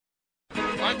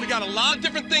right? We got a lot of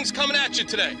different things coming at you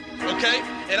today, okay?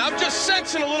 And I'm just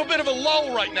sensing a little bit of a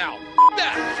lull right now.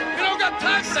 That. We don't got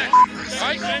time for that, all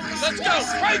right? Let's go.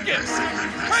 Crank it.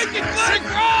 Crank it, Glenn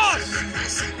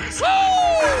Cross.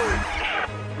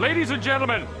 Woo! Ladies and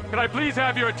gentlemen, can I please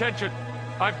have your attention?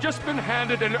 I've just been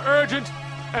handed an urgent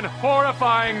and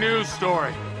horrifying news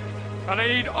story. And I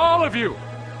need all of you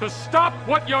to stop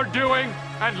what you're doing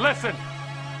and listen.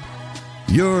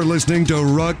 You're listening to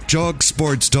Rock Chalk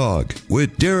Sports Talk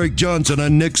with Derek Johnson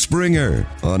and Nick Springer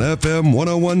on FM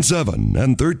 1017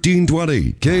 and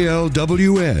 1320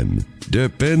 KLWN.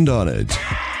 Depend on it.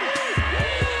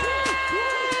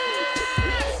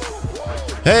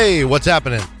 Hey, what's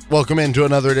happening? Welcome into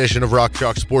another edition of Rock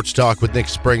Chalk Sports Talk with Nick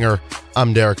Springer.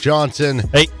 I'm Derek Johnson.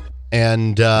 Hey.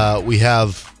 And we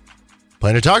have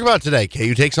plenty to talk about today.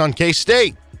 KU takes on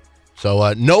K-State.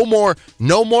 So no more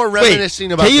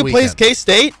reminiscing about the weekend. KU plays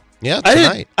K-State? Yeah,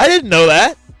 tonight. I didn't know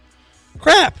that.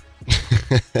 Crap.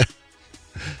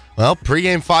 Well,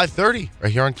 pregame 5:30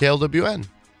 right here on KLWN. So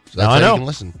that's now I know. You can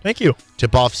listen. Thank you.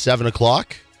 Tip off 7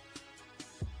 o'clock.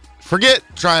 Forget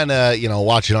trying to,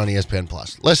 watch it on ESPN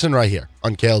Plus. Listen right here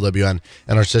on KLWN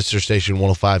and our sister station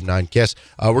 105.9 KISS.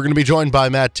 We're going to be joined by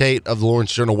Matt Tate of the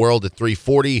Lawrence Journal World at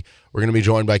 3:40. We're going to be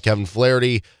joined by Kevin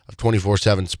Flaherty of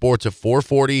 24/7 Sports at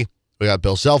 4:40. We got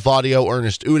Bill Self audio,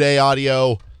 Ernest Uday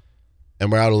audio,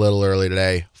 and we're out a little early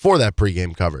today for that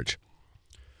pregame coverage.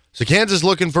 So Kansas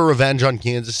looking for revenge on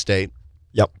Kansas State.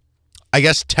 Yep. I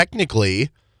guess technically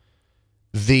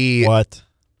the What?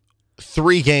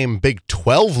 3-game Big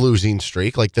 12 losing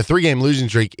streak, like the 3-game losing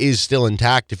streak is still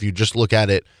intact if you just look at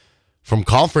it from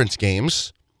conference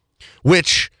games,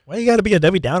 which... Why you got to be a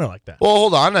Debbie Downer like that? Well,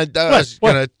 hold on. I was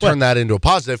going to turn that into a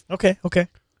positive. Okay.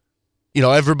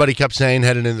 Everybody kept saying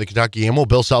heading into the Kentucky game, well,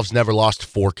 Bill Self's never lost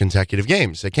 4 consecutive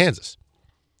games at Kansas.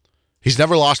 He's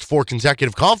never lost 4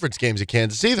 consecutive conference games at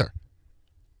Kansas either.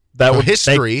 That would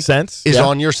history make sense. Is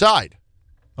on your side.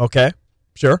 Okay,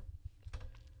 sure.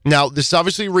 Now, this is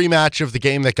obviously a rematch of the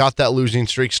game that got that losing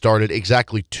streak started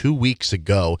exactly 2 weeks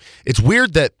ago. It's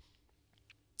weird that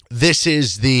this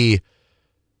is that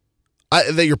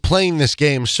you're playing this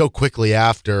game so quickly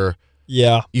after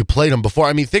you played them before.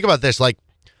 I mean, think about this. Like,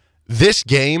 this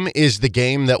game is the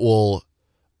game that will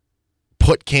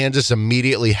put Kansas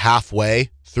immediately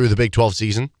halfway through the Big 12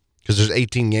 season because there's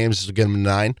 18 games. This will get them to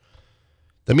 9.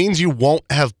 That means you won't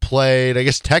have played, I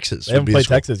guess, Texas. They haven't played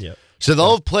Texas yet. So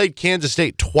they'll have played Kansas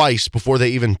State twice before they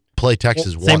even play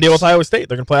Texas once. Same deal with Iowa State.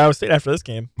 They're going to play Iowa State after this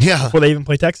game. Yeah. Before they even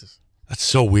play Texas. That's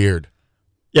so weird.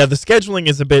 Yeah, the scheduling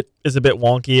is a bit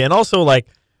wonky. And also, like,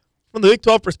 from the Big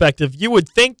 12 perspective, you would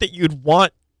think that you'd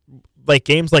want, like,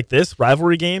 games like this,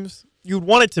 rivalry games, you'd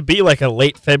want it to be like a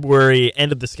late February,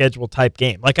 end of the schedule type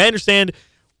game. Like, I understand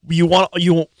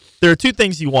there are 2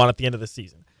 things you want at the end of the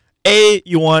season. A,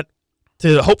 you want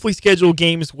to hopefully schedule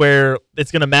games where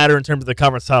it's going to matter in terms of the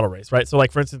conference title race, right? So,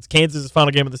 like, for instance, Kansas'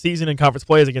 final game of the season in conference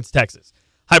play is against Texas.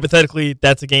 Hypothetically,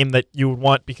 that's a game that you would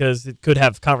want because it could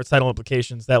have conference title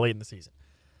implications that late in the season.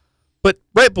 But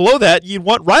right below that, you'd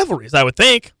want rivalries, I would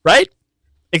think, right?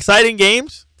 Exciting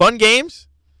games, fun games.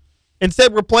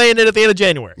 Instead, we're playing it at the end of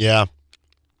January. Yeah.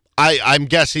 I'm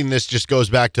guessing this just goes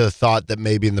back to the thought that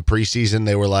maybe in the preseason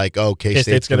they were like, oh,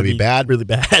 K-State's going to be bad. Really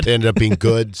bad. It ended up being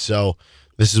good, so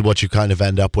this is what you kind of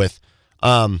end up with.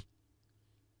 But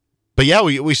yeah,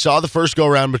 we saw the first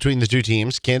go-around between the 2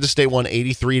 teams. Kansas State won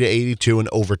 83-82 in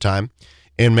overtime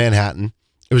in Manhattan.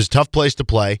 It was a tough place to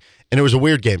play, and it was a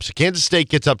weird game. So Kansas State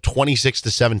gets up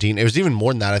 26-17. It was even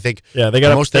more than that, I think. Yeah, they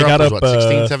got up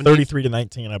 16, 17?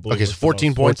 33-19, I believe. Okay, so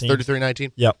 14 points,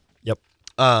 33-19? Yep.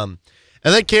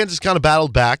 And then Kansas kind of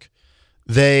battled back.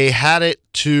 They had it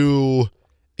to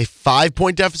a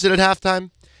 5-point deficit at halftime,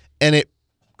 and it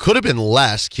could have been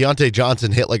less. Keontae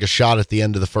Johnson hit like a shot at the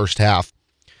end of the first half.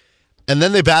 And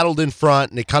then they battled in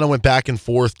front, and it kind of went back and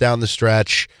forth down the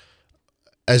stretch.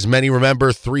 As many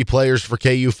remember, 3 players for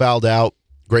KU fouled out.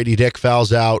 Grady Dick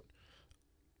fouls out.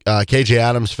 KJ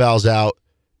Adams fouls out.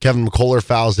 Kevin McCullough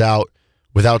fouls out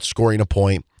without scoring a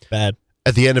point. Bad.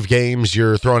 At the end of games,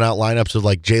 you're throwing out lineups of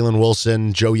like Jalen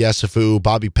Wilson, Joe Yesufu,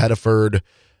 Bobby Pettiford,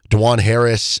 DeJuan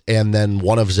Harris, and then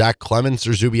one of Zach Clements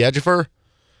or Zuby Ejiofor.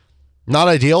 Not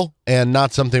ideal, and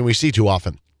not something we see too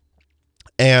often.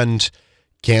 And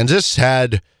Kansas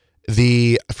had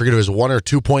I forget if it was 1 or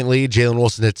 2 point lead. Jalen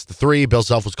Wilson hits the 3. Bill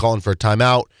Self was calling for a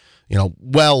timeout,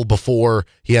 well before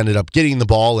he ended up getting the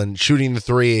ball and shooting the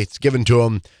 3. It's given to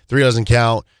him. 3 doesn't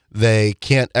count. They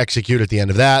can't execute at the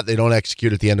end of that. They don't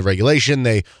execute at the end of regulation.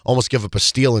 They almost give up a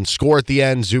steal and score at the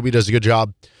end. Zuby does a good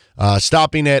job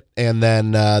stopping it, and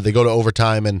then they go to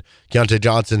overtime, and Keontae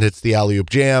Johnson hits the alley-oop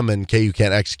jam, and KU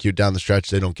can't execute down the stretch.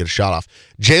 They don't get a shot off.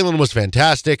 Jalen was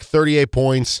fantastic, 38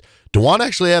 points. DeJuan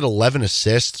actually had 11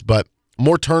 assists, but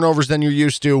more turnovers than you're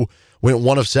used to. Went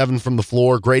 1 of 7 from the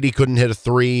floor. Grady couldn't hit a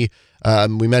 3.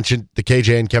 We mentioned the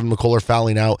KJ and Kevin McCullough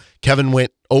fouling out. Kevin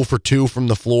went 0 for 2 from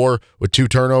the floor with 2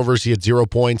 turnovers. He had 0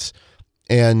 points,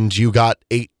 and you got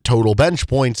 8 total bench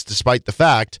points despite the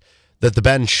fact that the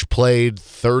bench played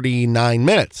 39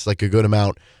 minutes, like a good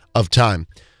amount of time.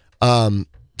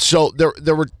 So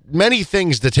there were many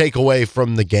things to take away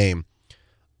from the game.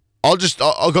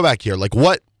 I'll go back here. Like,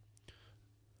 what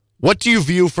do you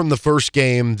view from the first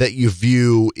game that you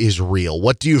view is real?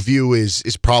 What do you view is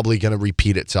probably going to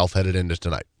repeat itself headed into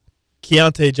tonight?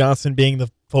 Keontae Johnson being the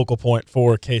focal point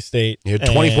for K-State. He had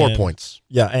 24 points.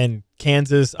 Yeah, and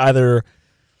Kansas either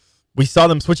we saw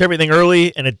them switch everything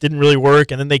early and it didn't really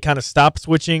work, and then they kind of stopped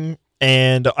switching.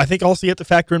 And I think also you have to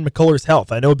factor in McCullough's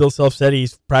health. I know Bill Self said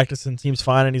he's practicing, seems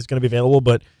fine, and he's going to be available,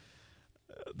 but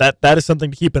that is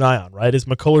something to keep an eye on, right? Is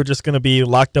McCullough just going to be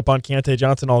locked up on Keontae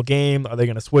Johnson all game? Are they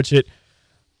going to switch it?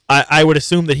 I would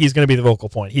assume that he's going to be the focal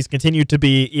point. He's continued to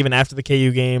be even after the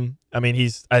KU game. I mean,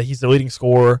 he's the leading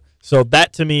scorer. So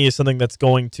that to me is something that's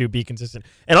going to be consistent.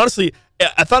 And honestly,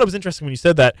 I thought it was interesting when you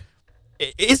said that.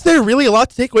 Is there really a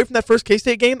lot to take away from that first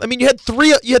K-State game? I mean, you had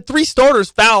three starters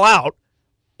foul out,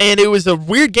 and it was a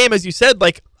weird game, as you said.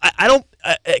 Like,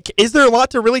 is there a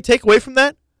lot to really take away from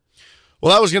that?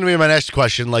 Well, that was going to be my next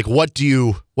question. Like, what do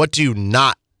you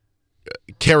not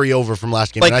carry over from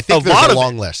last game? Like, and I think there's a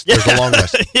long list. Yeah. There's a long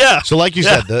list. Yeah. So like you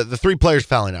said, the 3 players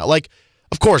fouling out. Like,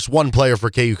 of course, 1 player for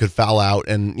KU could foul out,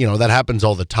 and, that happens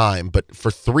all the time. But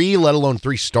for 3, let alone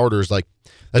 3 starters, like,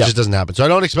 that just doesn't happen. So I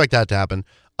don't expect that to happen.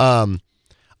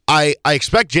 I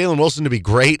expect Jalen Wilson to be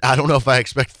great. I don't know if I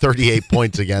expect 38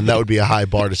 points again. That would be a high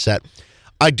bar to set.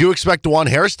 I do expect DeJuan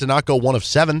Harris to not go 1 of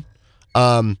 7.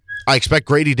 I expect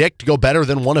Grady Dick to go better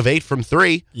than 1 of 8 from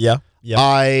 3. Yeah.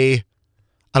 I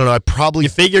don't know. I probably You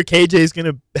figure KJ is going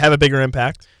to have a bigger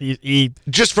impact. He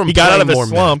just from got out of his more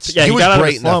slump. minutes. Yeah, he was got out of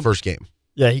great his in that slump. first game.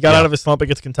 Yeah, he got out of his slump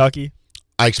against Kentucky.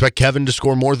 I expect Kevin to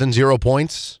score more than 0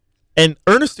 points. And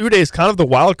Ernest Uday is kind of the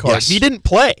wild card. Yes. He didn't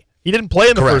play. He didn't play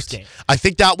in the Correct. first game. I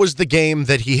think that was the game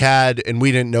that he had, and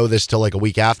we didn't know this till like a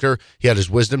week after, he had his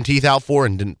wisdom teeth out for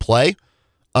and didn't play.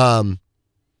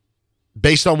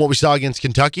 Based on what we saw against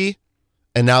Kentucky,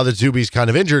 and now that Zuby's kind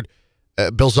of injured,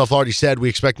 Bill Self already said we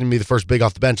expect him to be the first big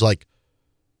off the bench. Like,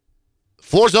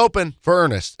 floor's open for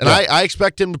Ernest, and I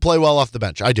expect him to play well off the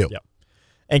bench. I do. Yeah.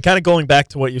 And kind of going back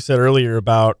to what you said earlier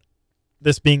about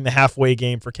this being the halfway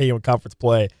game for KU in conference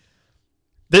play,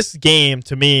 this game,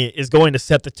 to me, is going to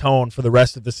set the tone for the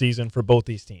rest of the season for both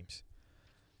these teams.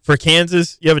 For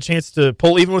Kansas, you have a chance to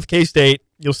pull even with K-State.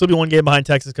 You'll still be 1 game behind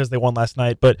Texas because they won last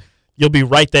night, but you'll be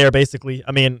right there, basically.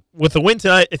 I mean, with the win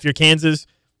tonight, if you're Kansas,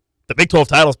 the Big 12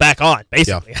 title's back on,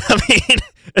 basically. Yeah. I mean,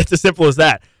 it's as simple as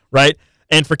that, right?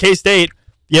 And for K-State,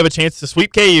 you have a chance to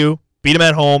sweep KU, beat them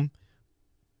at home.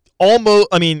 Almost,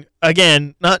 I mean,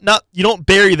 again, not you don't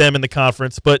bury them in the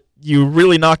conference, but you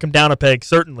really knock them down a peg,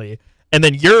 certainly. And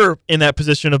then you're in that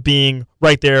position of being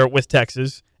right there with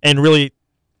Texas and really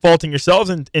vaulting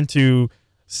yourselves into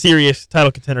serious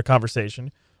title contender conversation,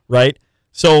 right?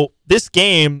 So this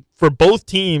game for both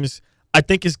teams, I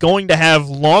think, is going to have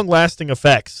long-lasting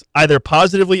effects, either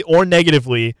positively or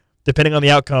negatively, depending on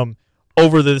the outcome,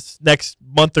 over this next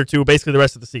month or two, basically the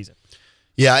rest of the season.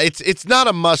 Yeah, it's not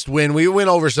a must-win. We went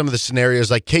over some of the scenarios.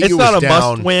 Like, KU it's not was a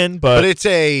down, must-win, but it's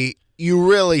a...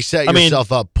 You really set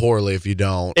yourself up poorly if you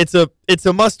don't. It's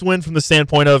a must-win from the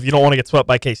standpoint of you don't want to get swept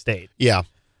by K-State. Yeah.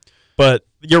 But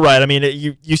you're right. I mean,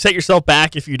 you set yourself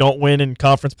back if you don't win in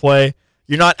conference play.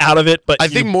 You're not out of it, but I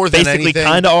think more than basically anything,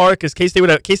 kind of are, because K-State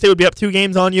would be up 2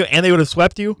 games on you, and they would have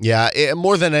swept you. Yeah,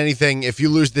 more than anything, if you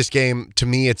lose this game, to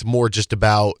me, it's more just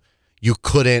about you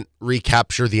couldn't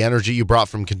recapture the energy you brought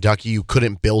from Kentucky. You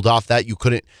couldn't build off that. You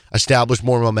couldn't establish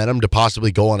more momentum to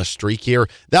possibly go on a streak here.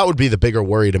 That would be the bigger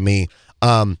worry to me.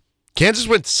 Kansas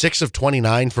went 6 of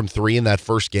 29 from 3 in that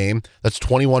first game. That's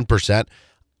 21%.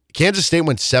 Kansas State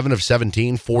went 7 of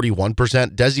 17,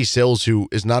 41%. Desi Sills, who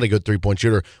is not a good three-point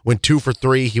shooter, went 2 for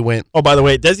 3. He went... Oh, by the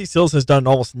way, Desi Sills has done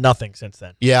almost nothing since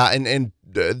then. Yeah, and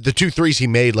the 2 threes he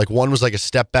made, like one was like a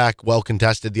step back, well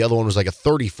contested. The other one was like a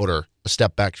 30-footer, a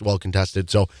step back, well contested.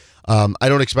 So I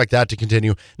don't expect that to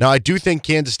continue. Now, I do think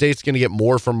Kansas State's going to get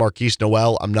more from Marquise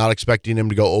Noel. I'm not expecting him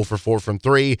to go 0 for 4 from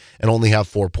 3 and only have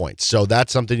 4 points. So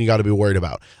that's something you got to be worried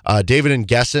about. David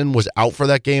Ngesson was out for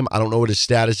that game. I don't know what his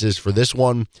status is for this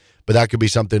one, but that could be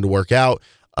something to work out.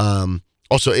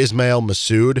 Also, Ismail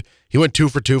Massoud, he went 2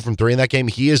 for 2 from 3 in that game.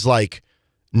 He is like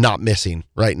not missing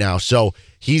right now. So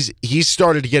he's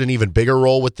started to get an even bigger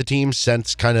role with the team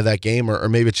since kind of that game, or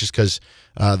maybe it's just because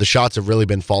the shots have really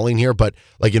been falling here. But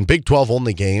like in Big 12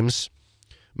 only games,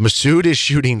 Masood is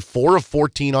shooting 4 of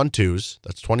 14 on twos.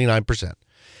 That's 29%.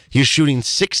 He's shooting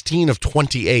 16 of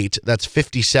 28. That's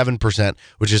 57%,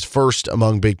 which is first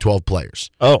among Big 12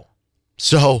 players. Oh.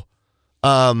 So,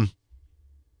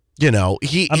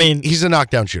 he's a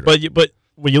knockdown shooter. But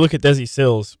when you look at Desi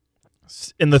Sills,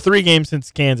 in the 3 games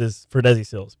since Kansas for Desi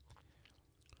Sills,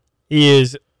 he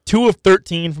is 2 of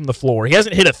 13 from the floor. He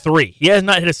hasn't hit a 3. He has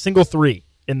not hit a single 3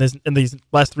 in these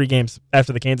last 3 games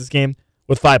after the Kansas game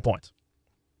with 5 points.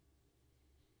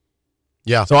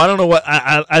 Yeah. So I don't know what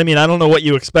I don't know what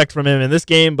you expect from him in this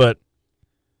game, but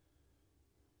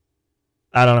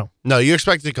I don't know. No, you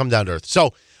expect it to come down to earth.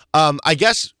 So I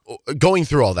guess going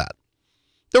through all that,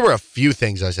 there were a few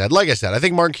things I said. Like I said, I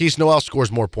think Marquise Noel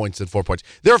scores more points than 4 points.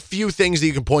 There are a few things that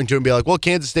you can point to and be like, well,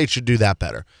 Kansas State should do that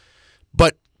better.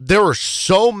 But there were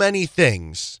so many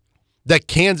things that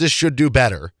Kansas should do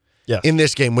better in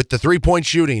this game, with the 3-point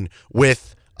shooting,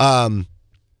 with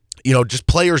just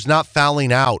players not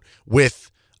fouling out,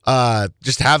 with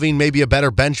just having maybe a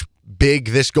better bench big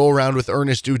this go around with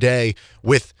Ernest Uday,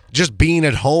 with just being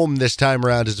at home this time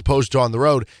around as opposed to on the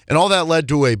road. And all that led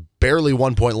to a barely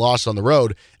 1-point loss on the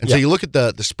road. And so you look at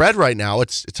the spread right now,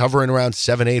 it's hovering around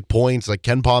 7-8 points. Like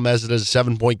Ken Palm has it as a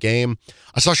 7-point game.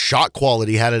 I saw Shot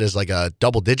Quality had it as like a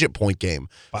double-digit point game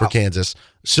for Kansas.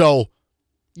 So,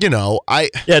 to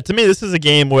me, this is a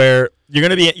game where you're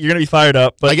gonna be fired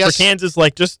up. But I guess, for Kansas,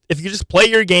 like, if you just play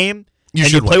your game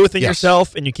and you play within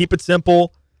yourself and you keep it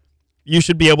simple, you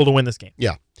should be able to win this game.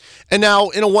 Yeah. And now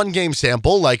in a 1-game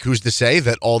sample, like, who's to say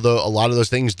that a lot of those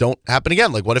things don't happen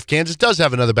again? Like, what if Kansas does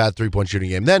have another bad 3-point shooting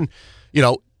game? Then,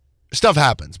 stuff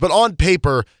happens. But on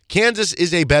paper, Kansas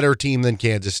is a better team than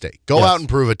Kansas State. Go out and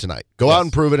prove it tonight. Go out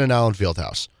and prove it in Allen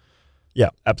Fieldhouse. Yeah,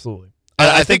 absolutely.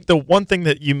 I think the one thing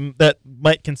that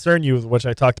might concern you, which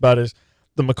I talked about, is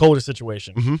the McCullough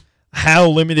situation. Mm-hmm. How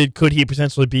limited could he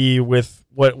potentially be with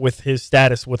his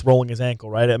status with rolling his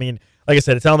ankle? Right. I mean, like I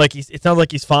said, it sounds like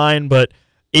he's fine, but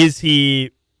is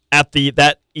he at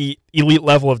that elite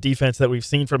level of defense that we've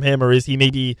seen from him, or is he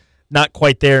maybe not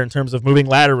quite there in terms of moving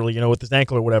laterally, with his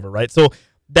ankle or whatever? Right. So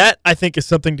that, I think, is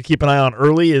something to keep an eye on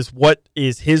early. Is what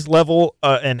is his level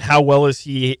and how well is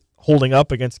he holding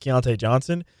up against Keontae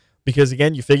Johnson? Because,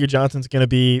 again, you figure Johnson's going to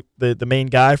be the main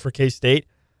guy for K-State.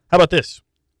 How about this?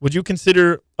 Would you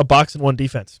consider a box-and-1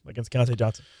 defense against Keontae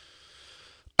Johnson?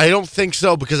 I don't think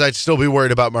so, because I'd still be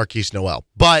worried about Marquise Noel.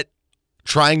 But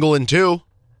triangle and 2. You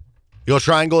go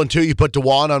triangle and 2. You put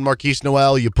DeJuan on Marquise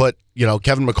Noel. You put,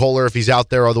 Kevin McCullough if he's out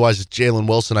there. Otherwise, it's Jalen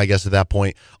Wilson, I guess, at that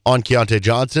point, on Keontae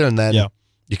Johnson. And then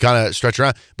you kind of stretch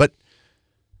around. But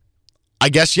I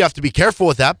guess you have to be careful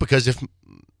with that, because if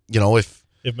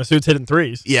Masood's hitting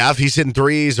threes. Yeah, if he's hitting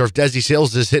threes, or if Desi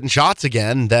Sills is hitting shots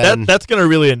again, then that's going to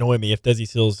really annoy me if Desi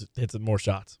Sills hits more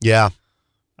shots. Yeah.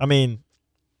 I mean,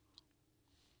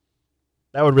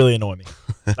 that would really annoy me.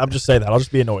 I'm just saying that. I'll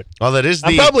just be annoyed. Well,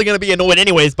 I'm probably going to be annoyed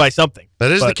anyways by something.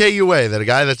 That is the KU way, that a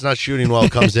guy that's not shooting well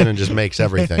comes in and just makes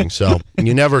everything. So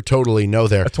you never totally know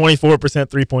there. A 24%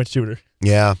 3-point shooter.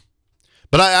 Yeah.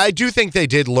 But I do think they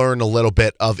did learn a little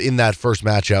bit of, in that first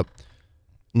matchup,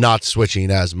 not switching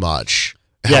as much.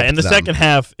 Yeah, in the second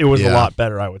half, it was a lot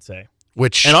better, I would say.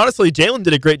 And honestly, Jalen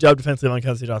did a great job defensively on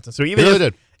Keontae Johnson. So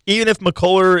even if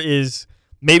McCullough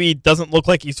maybe doesn't look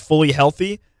like he's fully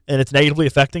healthy and it's negatively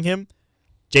affecting him,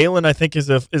 Jalen, I think, is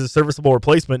a serviceable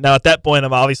replacement. Now, at that point,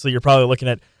 you're probably looking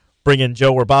at bringing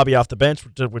Joe or Bobby off the bench,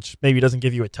 which maybe doesn't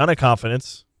give you a ton of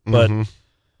confidence. But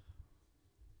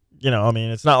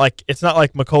it's not like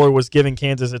McCullough was giving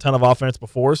Kansas a ton of offense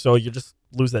before, so you just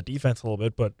lose that defense a little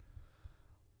bit. But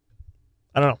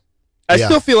I don't know. I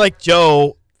still feel like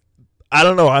Joe. I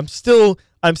don't know. I'm still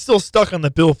stuck on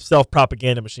the Bill Self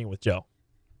propaganda machine with Joe.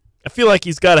 I feel like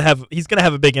he's going to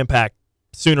have a big impact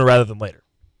sooner rather than later.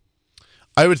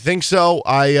 I would think so.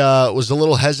 I was a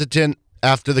little hesitant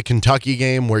after the Kentucky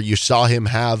game, where you saw him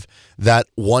have that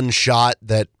one shot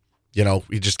that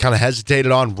he just kind of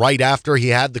hesitated on right after he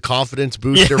had the confidence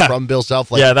booster from Bill Self.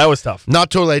 That was tough. Not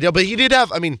totally ideal, but he did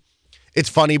have. It's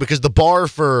funny because the bar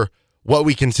for what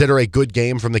we consider a good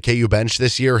game from the KU bench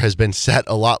this year has been set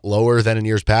a lot lower than in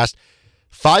years past.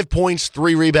 5 points,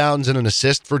 3 rebounds, and an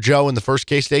assist for Joe in the first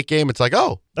K-State game. It's like,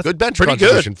 that's good bench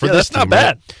contribution for this team. That's not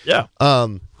bad. Right? Yeah.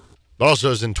 But also it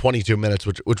was in 22 minutes,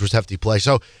 which was hefty play.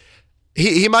 So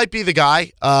he might be the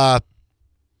guy. I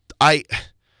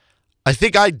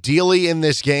think ideally in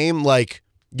this game, like,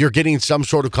 you're getting some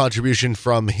sort of contribution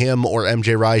from him or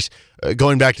MJ Rice.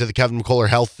 Going back to the Kevin McCullough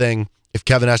health thing, if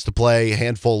Kevin has to play a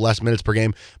handful less minutes per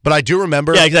game. But I do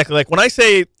remember. Yeah, exactly. Like when I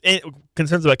say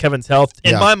concerns about Kevin's health,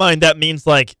 in my mind, that means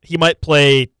like he might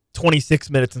play 26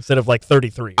 minutes instead of like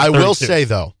 33. I will say,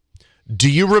 though, do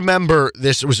you remember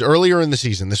this? It was earlier in the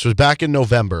season. This was back in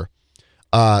November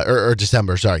or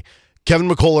December, sorry. Kevin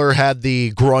McCullough had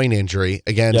the groin injury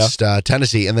against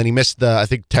Tennessee, and then he missed I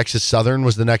think Texas Southern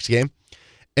was the next game.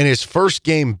 And his first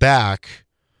game back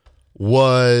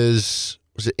was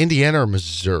it Indiana or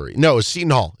Missouri? No, it was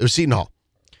Seton Hall. It was Seton Hall.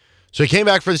 So he came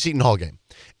back for the Seton Hall game.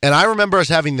 And I remember us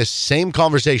having this same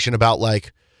conversation about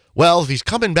like, well, if he's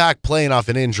coming back playing off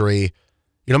an injury,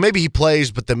 maybe he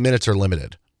plays, but the minutes are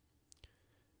limited.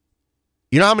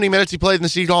 You know how many minutes he played in the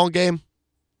Seton Hall game?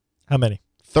 How many?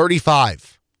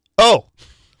 35. Oh.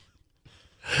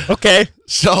 Okay.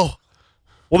 So.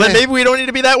 Well, then maybe we don't need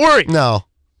to be that worried. No.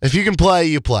 If you can play,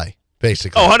 you play,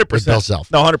 basically. Oh, 100%. With Bill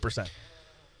Self. No, 100%.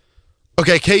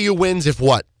 Okay, KU wins if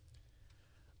what?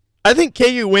 I think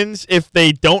KU wins if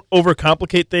they don't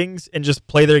overcomplicate things and just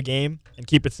play their game and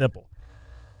keep it simple.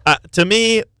 To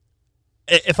me,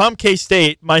 if I'm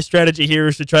K-State, my strategy here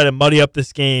is to try to muddy up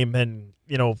this game and,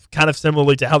 kind of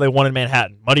similarly to how they won in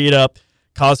Manhattan. Muddy it up,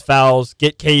 cause fouls,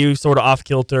 get KU sort of off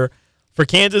kilter. For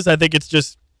Kansas, I think it's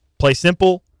just play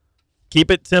simple, keep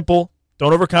it simple,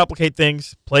 don't overcomplicate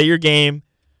things, play your game,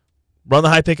 run the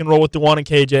high pick and roll with DeJuan and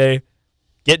KJ,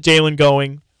 get Jalen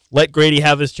going, let Grady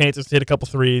have his chances to hit a couple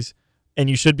threes, and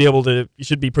you should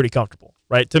be pretty comfortable,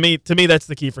 right? To me, that's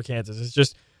the key for Kansas. It's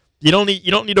just you don't need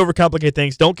to overcomplicate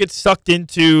things. Don't get sucked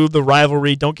into the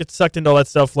rivalry. Don't get sucked into all that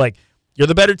stuff. Like, you're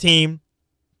the better team.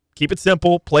 Keep it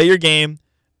simple. Play your game.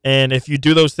 And if you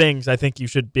do those things, I think you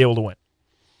should be able to win.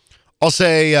 I'll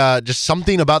say just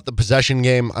something about the possession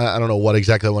game. I don't know what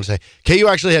exactly I want to say. KU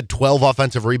actually had 12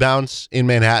 offensive rebounds in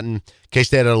Manhattan.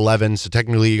 K-State had 11, so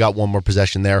technically you got one more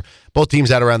possession there. Both teams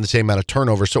had around the same amount of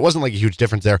turnovers, so it wasn't like a huge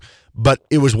difference there. But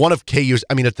it was one of KU's,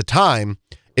 at the time,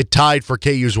 it tied for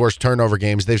KU's worst turnover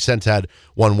games. They've since had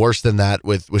one worse than that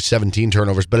with 17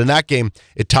 turnovers. But in that game,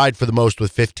 it tied for the most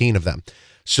with 15 of them.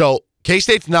 So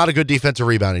K-State's not a good defensive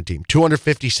rebounding team,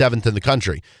 257th in the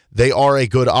country. They are a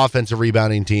good offensive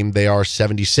rebounding team. They are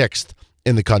 76th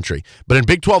in the country. But in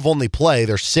Big 12 only play,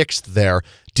 they're 6th there.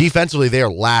 Defensively, they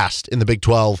are last in the Big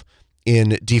 12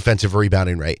 in defensive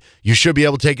rebounding rate. You should be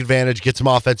able to take advantage, get some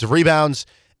offensive rebounds,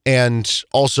 and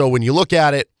also when you look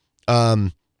at it,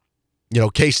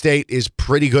 K-State is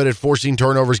pretty good at forcing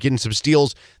turnovers, getting some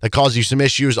steals that cause you some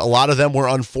issues. A lot of them were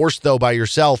unforced, though, by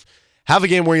yourself. Have a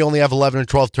game where you only have 11 or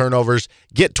 12 turnovers,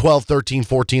 get 12, 13,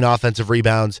 14 offensive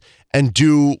rebounds, and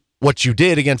do what you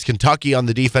did against Kentucky on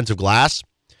the defensive glass,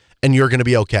 and you're going to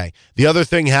be okay. The other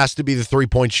thing has to be the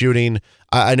three-point shooting.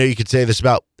 I know you could say this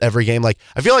about every game. Like,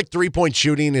 I feel like three-point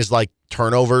shooting is like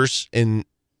turnovers in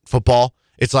football.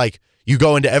 It's like you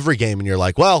go into every game and you're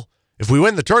like, well, if we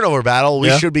win the turnover battle,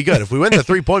 we should be good. If we win the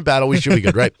three-point battle, we should be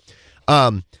good, right?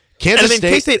 Kansas State,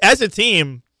 K-State as a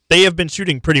team, they have been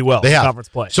shooting pretty well in conference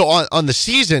play. So on the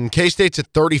season, K-State's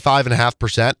at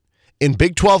 35.5%. In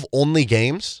Big 12 only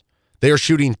games, they are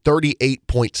shooting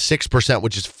 38.6%,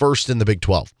 which is first in the Big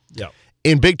 12. Yeah.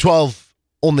 In Big 12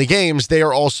 only games,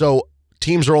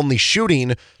 teams are only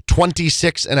shooting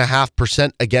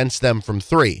 26.5% against them from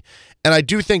three. And I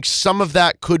do think some of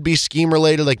that could be scheme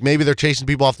related, like maybe they're chasing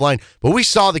people off the line. But we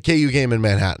saw the KU game in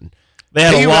Manhattan. They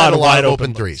had KU a lot of wide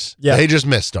open threes. Yeah. They just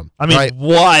missed them. Right?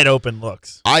 Wide open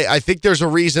looks. I think there's a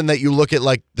reason that you look at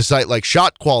like the site like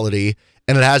Shot Quality,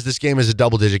 and it has this game as a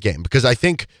double-digit game, because I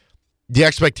think the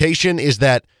expectation is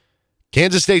that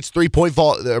Kansas State's three-point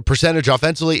percentage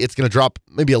offensively, it's going to drop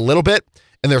maybe a little bit,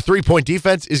 and their three-point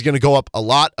defense is going to go up a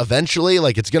lot eventually.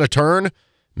 Like, it's going to turn.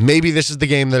 Maybe this is the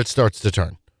game that it starts to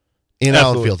turn in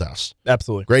Allen Fieldhouse.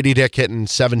 Absolutely. Grady Dick hitting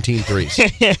 17 threes.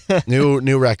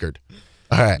 New record.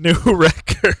 All right. New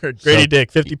record. Grady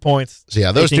Dick, 50 points. So,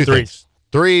 yeah, those two threes. things.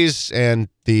 Threes and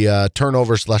the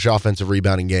turnover/offensive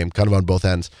rebounding game, kind of on both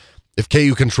ends. If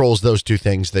KU controls those two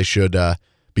things, they should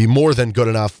be more than good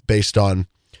enough based on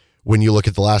when you look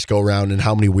at the last go-around and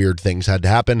how many weird things had to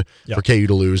happen for KU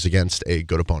to lose against a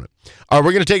good opponent. All right,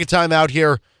 we're going to take a time out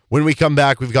here. When we come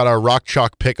back, we've got our Rock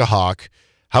Chalk Pick-a-Hawk.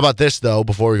 How about this, though,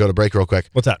 before we go to break real quick?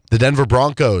 What's that? The Denver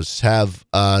Broncos have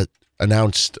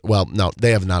announced, well, no,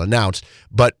 they have not announced,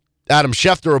 but Adam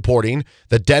Schefter reporting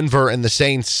that Denver and the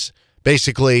Saints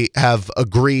basically have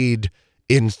agreed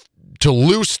to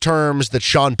loose terms that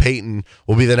Sean Payton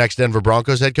will be the next Denver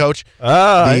Broncos head coach.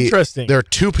 Interesting. There are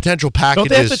two potential packages.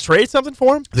 Don't they have to trade something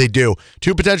for him? They do.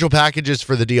 Two potential packages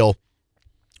for the deal.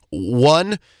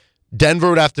 One, Denver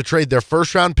would have to trade their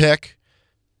first-round pick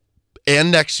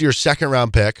and next year's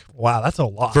second-round pick. Wow, that's a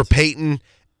lot. For Payton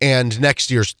and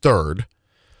next year's third.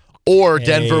 Or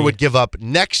Denver would give up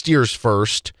next year's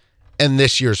first and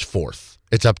this year's fourth.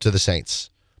 It's up to the Saints.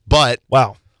 But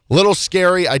Wow. little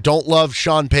scary. I don't love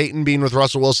Sean Payton being with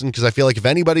Russell Wilson because I feel like if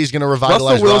anybody's going to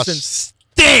revitalize Russell Wilson Russ,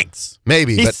 stinks.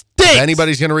 maybe. He But stinks. if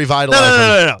anybody's going to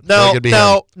revitalize him, it could be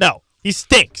him. No. He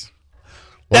stinks.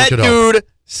 One That could hope. dude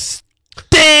stinks.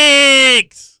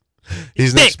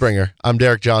 He's Nick stinks. Springer. I'm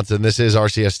Derek Johnson. This is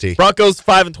RCST. Broncos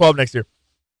 5-12 next year.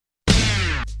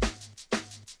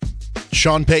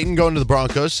 Sean Payton going to the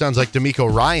Broncos. Sounds like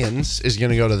DeMeco Ryans is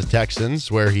going to go to the Texans,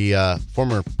 where he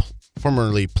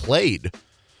formerly played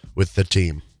with the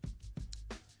team.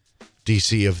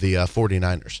 DC of the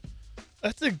 49ers.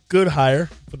 That's a good hire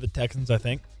for the Texans, I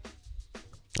think.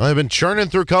 Well, they've been churning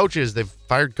through coaches. They've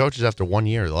fired coaches after 1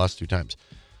 year the last 2 times.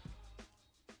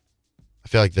 I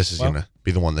feel like this is going to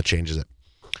be the one that changes it.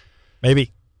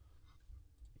 Maybe.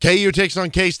 KU takes on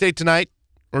K-State tonight.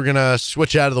 We're going to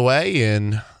switch out of the way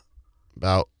in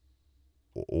about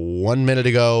 1 minute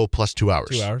ago plus 2 hours.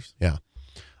 2 hours? Yeah.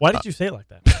 Why did you say it like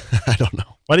that? I don't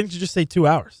know. Why didn't you just say 2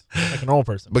 hours like a normal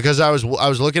person? Because I was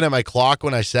looking at my clock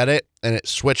when I said it, and it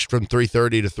switched from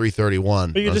 3:30 to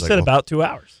 3:31. But you just said about 2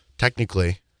 hours.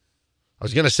 Technically, I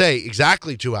was going to say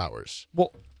exactly 2 hours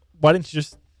Well, why didn't you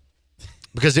just...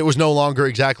 because it was no longer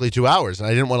exactly 2 hours, and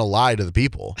I didn't want to lie to the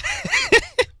people.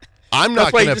 I'm not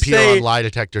That's why going to you just appear say- on lie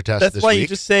detector test That's this why week. you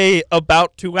just say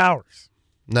about 2 hours.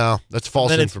 No, that's false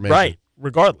Then it's information. right,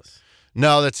 regardless.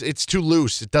 No, it's too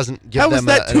loose. It doesn't give How them is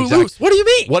that an too exact- loose? What do you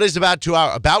mean? What is about 2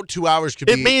 hours? About 2 hours could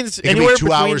It be. means it could anywhere be 2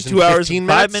 between hours 2 hours 15 and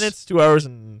 5 minutes, 2 hours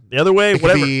and the other way, It could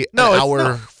whatever. be No, an it's hour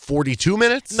not. 42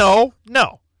 minutes. No.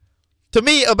 To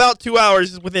me, about 2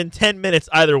 hours is within 10 minutes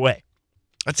either way.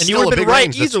 That's And you still a would've been big right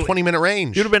range. easily. That's 20-minute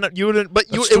range. You would have been, but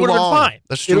That's it too would have been long. fine.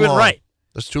 That's You'd too have long. been right.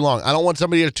 That's too long. I don't want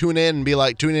somebody to tune in and be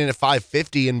tuned in at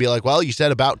 5:50 and be like, well, you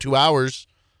said about 2 hours.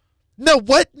 No,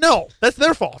 what? No, that's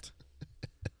their fault.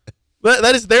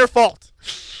 That is their fault.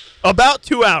 About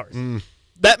 2 hours.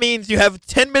 That means you have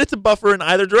 10 minutes of buffer in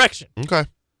either direction. Okay.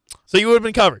 So you would have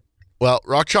been covered. Well,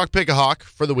 Rock Chalk Pick a Hawk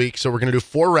for the week. So we're going to do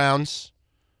 4 rounds.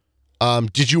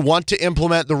 Did you want to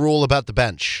implement the rule about the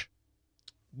bench?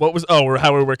 What was? Oh,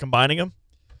 how we were combining them?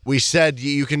 We said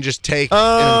you can just take an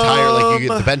entire, like you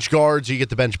get the bench guards, you get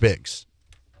the bench bigs.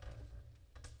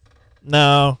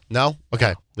 No. No?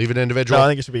 Okay. Leave it individual. No, I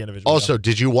think it should be individual. Also,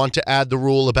 did you want to add the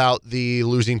rule about the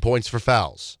losing points for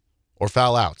fouls or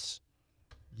foul outs?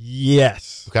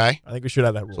 Yes. Okay. I think we should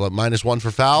have that rule. So -1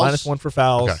 for fouls? -1 for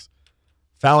fouls. Okay.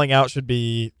 Fouling out should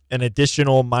be an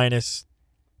additional -3.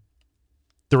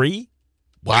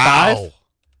 Wow. 5?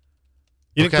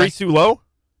 You think Okay. 3's too low?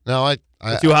 No, I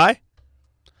Too high?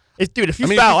 Dude, if you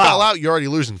if you foul foul out, out, you're already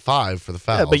losing 5 for the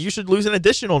foul. yeah, but you should lose an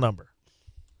additional number.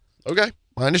 Okay.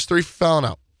 -3 for fouling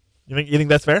out. You think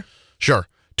that's fair? Sure.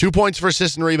 2 points for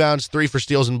assists and rebounds, 3 for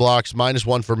steals and blocks,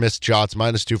 -1 for missed shots,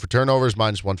 -2 for turnovers,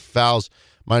 -1 for fouls,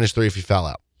 -3 if you foul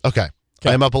out. Okay.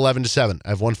 I am up 11-7.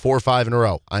 I've won 4 or 5 in a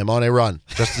row. I am on a run,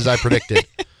 just as I predicted.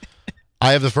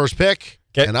 I have the first pick,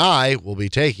 and I will be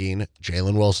taking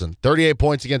Jalen Wilson. 38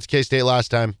 points against K-State last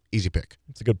time. Easy pick.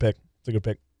 It's a good pick.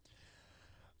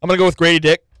 I'm going to go with Grady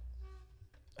Dick.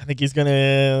 I think he's going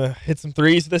to hit some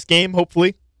threes this game,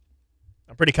 hopefully.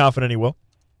 I'm pretty confident he will.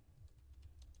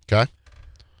 Okay.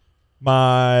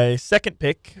 My second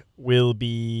pick will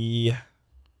be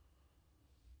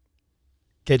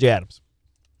KJ Adams.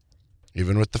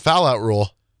 Even with the foul out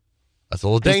rule, that's a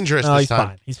little dangerous No, this he's time.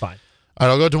 fine. He's fine. All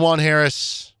right, I'll go DeJuan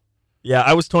Harris. Yeah,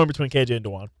 I was torn between KJ and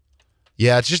DeJuan.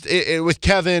 Yeah, it's just with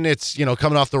Kevin, it's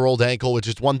coming off the rolled ankle, which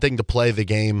is one thing to play the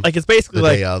game Like, it's basically the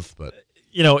like, day of, but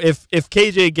if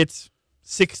KJ gets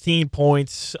 16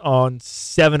 points on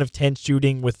 7 of 10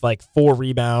 shooting with like 4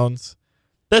 rebounds,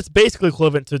 that's basically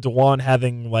equivalent to DeJuan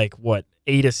having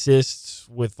 8 assists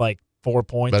with 4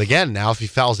 points. But again, now if he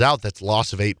fouls out, that's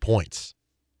loss of 8 points.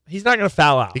 He's not going to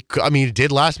foul out. He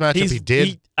did last matchup. He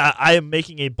did. I am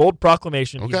making a bold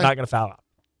proclamation. Okay. He's not going to foul out.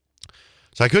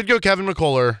 So I could go Kevin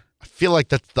McCullough. I feel like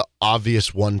that's the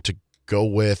obvious one to go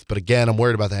with, but again, I'm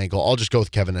worried about the ankle. I'll just go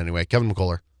with Kevin anyway. Kevin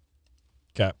McCullough.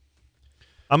 Okay.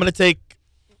 I'm going to take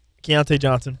Keontae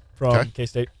Johnson from Okay.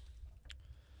 K-State.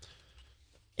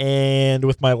 And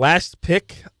with my last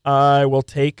pick, I will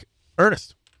take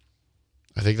Ernest.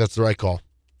 I think that's the right call.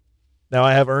 Now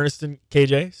I have Ernest and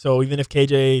KJ, so even if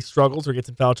KJ struggles or gets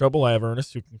in foul trouble, I have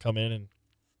Ernest who can come in and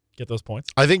get those points.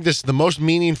 I think this is the most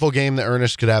meaningful game that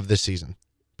Ernest could have this season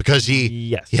because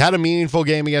he had a meaningful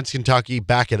game against Kentucky.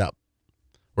 Back it up.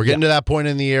 We're getting to that point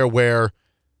in the year where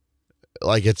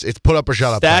it's put up or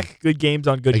shut up. Stack good games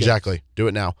on good games. Exactly. Do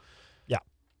it now. Yeah.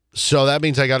 So that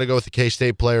means I got to go with the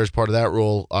K-State player as part of that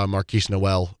rule. Marquise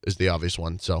Noel is the obvious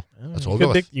one, so that's what we'll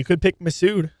go with. You could pick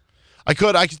Masood. I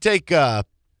could take. I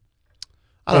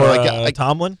don't know.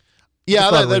 Tomlin.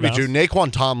 Yeah, that'd be true.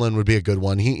 Naquan Tomlin would be a good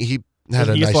one. He had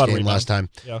a nice game last time.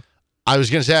 Yeah. I was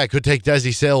going to say I could take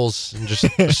Desi Sills and just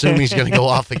assume he's going to go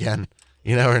off again.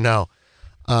 You never know.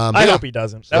 I hope he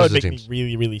doesn't. That would make me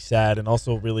really, really sad and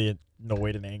also really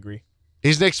annoyed and angry.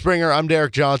 He's Nick Springer. I'm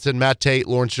Derek Johnson. Matt Tate,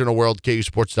 Lawrence Journal World,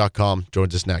 KUSports.com.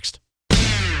 Joins us next.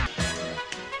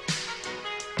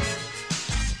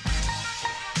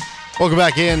 Welcome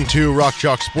back into Rock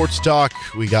Chalk Sports Talk.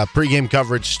 We got pregame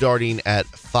coverage starting at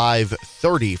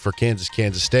 5:30 for Kansas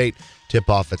State.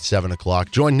 Tip-off at 7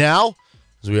 o'clock. Joined now,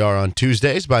 as we are on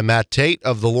Tuesdays, by Matt Tate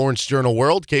of the Lawrence Journal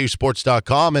World,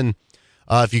 KUSports.com. And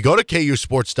if you go to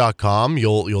KUSports.com,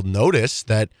 you'll notice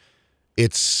that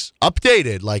it's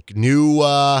updated, like new,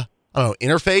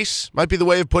 interface might be the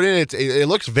way of putting it. It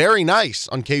looks very nice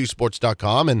on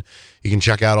KUSports.com, and you can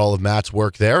check out all of Matt's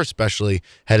work there, especially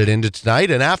headed into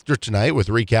tonight and after tonight with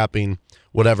recapping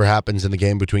whatever happens in the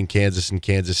game between Kansas and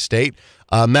Kansas State.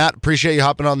 Matt, appreciate you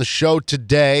hopping on the show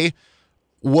today.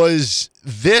 Was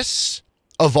this,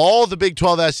 of all the Big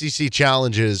 12 SEC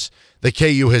challenges that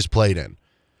KU has played in,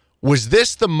 was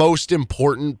this the most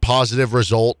important positive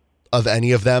result of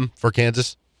any of them for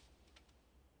Kansas?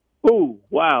 Oh,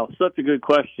 wow. Such a good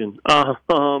question.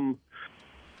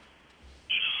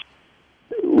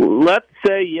 Let's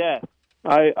say yes.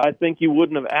 I think you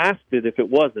wouldn't have asked it if it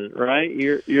wasn't, right?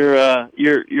 You're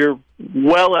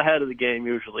well ahead of the game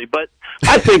usually, but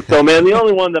I think so, man. The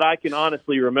only one that I can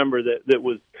honestly remember that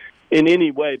was in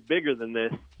any way bigger than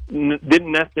this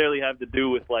didn't necessarily have to do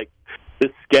with like the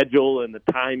schedule and the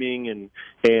timing and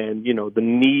the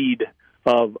need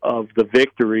of the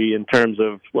victory in terms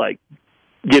of like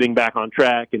getting back on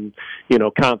track and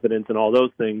confidence and all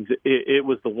those things. It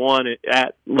was the one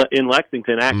in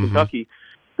Lexington at Kentucky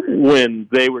when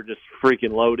they were just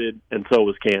freaking loaded, and so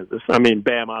was Kansas. I mean,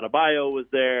 Bam Adebayo was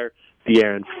there,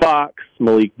 De'Aaron Fox,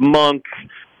 Malik Monk,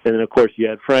 and then of course you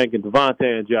had Frank and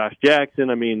Devontae and Josh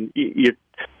Jackson. I mean,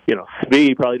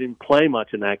 Svi probably didn't play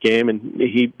much in that game, and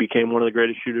he became one of the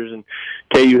greatest shooters in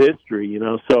KU history.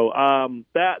 So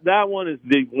that one is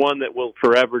the one that will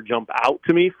forever jump out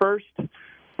to me first,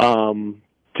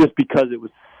 just because it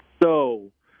was so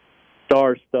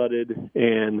star-studded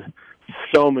and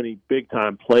so many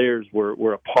big-time players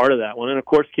were a part of that one. And of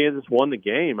course, Kansas won the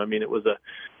game. I mean, it was a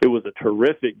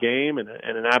terrific game and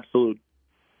an absolute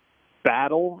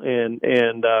battle, and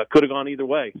could have gone either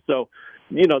way. So,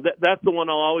 that's the one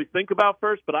I'll always think about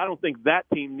first, but I don't think that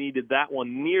team needed that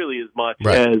one nearly as much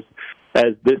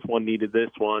as this one needed this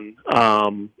one.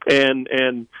 And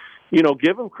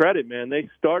give them credit, man. They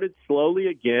started slowly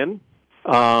again.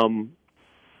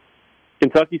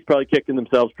 Kentucky's probably kicking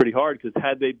themselves pretty hard because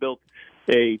had they built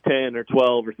a 10 or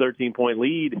 12 or 13-point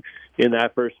lead in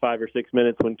that first 5 or 6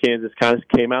 minutes when Kansas kind of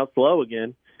came out slow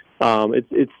again,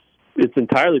 it's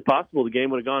entirely possible the game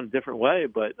would have gone a different way.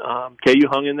 But KU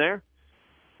hung in there,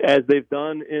 as they've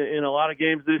done in a lot of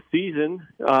games this season.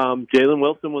 Jalen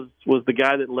Wilson was the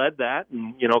guy that led that,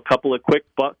 and a couple of quick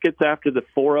buckets after the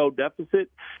 4-0 deficit.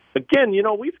 Again,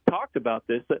 we've talked about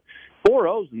this, that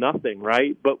 4-0 is nothing,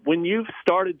 right? But when you've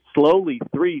started slowly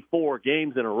 3-4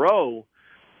 games in a row,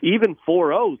 even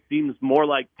 4-0 seems more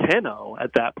like 10-0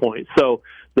 at that point. So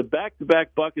the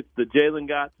back-to-back buckets that Jalen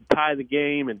got to tie the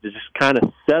game and to just kind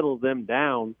of settle them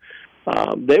down,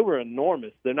 they were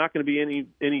enormous. They're not going to be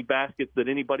any baskets that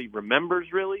anybody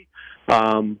remembers, really,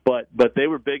 but they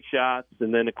were big shots.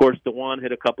 And then, of course, DeJuan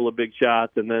hit a couple of big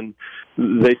shots, and then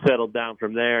they settled down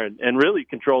from there and really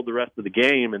controlled the rest of the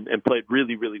game and played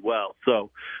really, really well. So,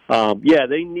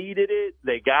 they needed it.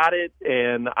 They got it,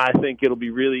 and I think it'll be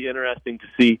really interesting to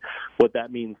see what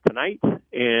that means tonight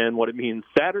and what it means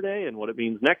Saturday and what it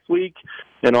means next week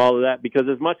and all of that, because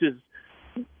as much as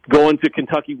going to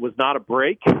Kentucky was not a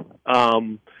break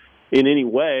in any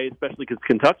way, especially because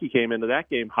Kentucky came into that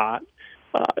game hot.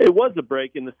 It was a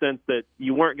break in the sense that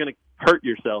you weren't going to hurt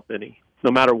yourself any,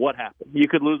 no matter what happened. You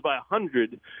could lose by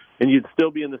 100, and you'd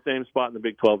still be in the same spot in the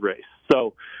Big 12 race.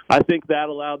 So I think that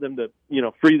allowed them to,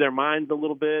 free their minds a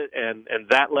little bit, and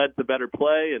that led to better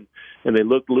play, and they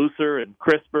looked looser and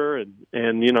crisper, and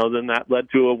then that led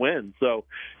to a win. So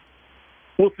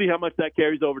we'll see how much that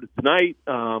carries over to tonight.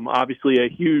 Obviously a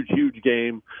huge, huge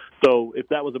game. So if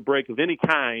that was a break of any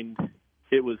kind,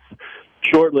 it was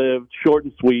short-lived, short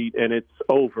and sweet, and it's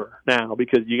over now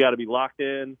because you got to be locked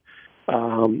in.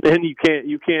 And you can't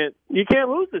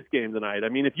lose this game tonight. I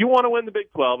mean, if you want to win the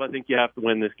Big 12, I think you have to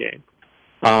win this game.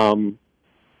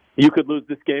 You could lose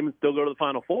this game and still go to the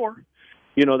Final Four.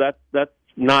 That's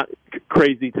not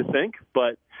crazy to think,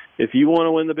 but if you want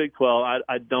to win the Big 12,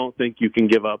 I don't think you can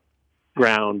give up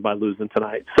ground by losing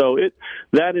tonight. So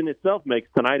that in itself makes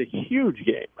tonight a huge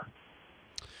game.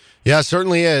 Yeah, it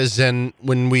certainly is. And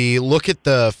when we look at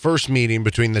the first meeting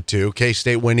between the two,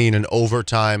 K-State winning in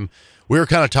overtime, we were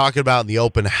kind of talking about in the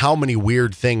open how many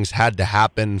weird things had to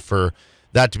happen for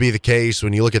that to be the case.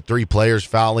 When you look at 3 players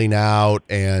fouling out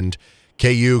and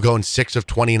KU going 6 of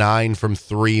 29 from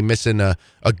 3, missing a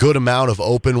good amount of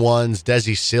open ones.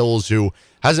 Desi Sills, who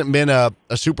hasn't been a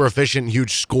super efficient,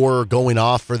 huge scorer going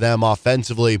off for them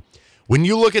offensively. When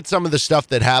you look at some of the stuff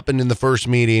that happened in the first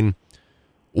meeting,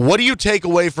 what do you take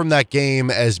away from that game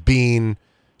as being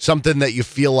something that you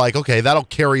feel like, okay, that'll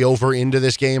carry over into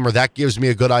this game, or that gives me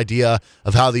a good idea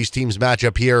of how these teams match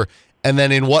up here? And then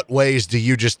in what ways do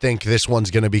you just think this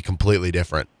one's going to be completely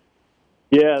different?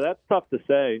 Yeah, that's tough to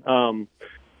say.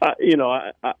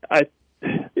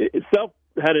 Self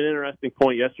had an interesting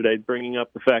point yesterday, bringing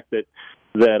up the fact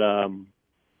that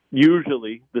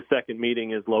usually the second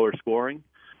meeting is lower scoring.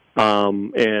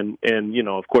 And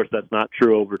of course that's not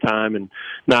true over time and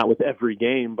not with every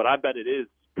game, but I bet it is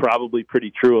probably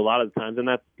pretty true a lot of the times, and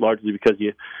that's largely because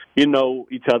you know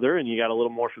each other and you got a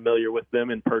little more familiar with them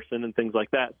in person and things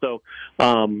like that. So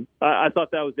I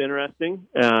thought that was interesting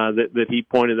that he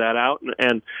pointed that out,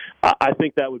 and I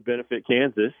think that would benefit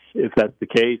Kansas if that's the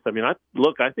case. I mean, I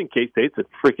think K-State's a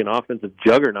freaking offensive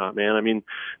juggernaut, man. I mean,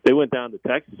 they went down to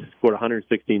Texas, scored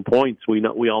 116 points. We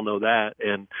all know that,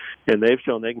 and they've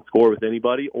shown they can score with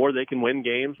anybody, or they can win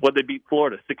games. What, they beat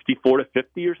Florida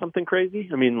 64-50 or something crazy?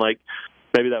 I mean, like,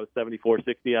 maybe that was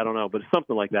 74-60, I don't know, but it's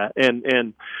something like that. And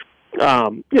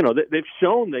they've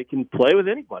shown they can play with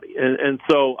anybody. And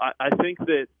so I think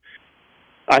that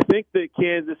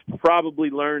Kansas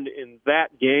probably learned in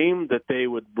that game that they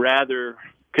would rather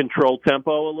control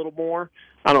tempo a little more.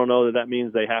 I don't know that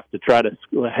means they have to try to,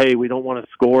 hey, we don't want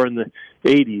to score in the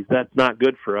 80s. That's not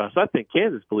good for us. I think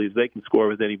Kansas believes they can score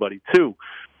with anybody too,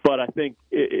 but I think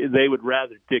they would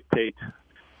rather dictate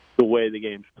the way the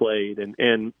game's played,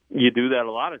 and you do that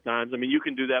a lot of times. I mean, you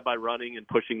can do that by running and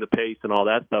pushing the pace and all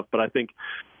that stuff, but I think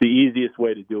the easiest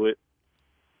way to do it,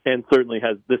 and certainly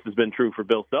this has been true for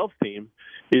Bill Self's team,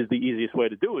 is the easiest way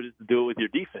to do it is to do it with your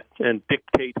defense and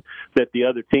dictate that the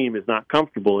other team is not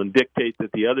comfortable and dictate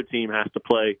that the other team has to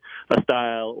play a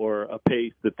style or a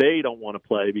pace that they don't want to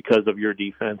play because of your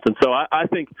defense. And so I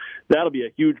think that'll be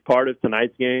a huge part of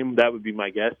tonight's game. That would be my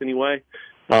guess anyway.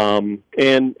 I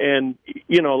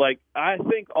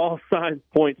think all signs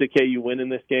point to KU winning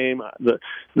this game.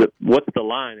 What's the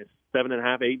line? It's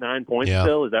 7.5, 8, 9 points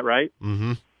still. Is that right?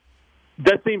 Mm-hmm.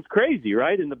 That seems crazy,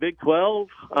 right? In the Big 12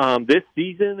 this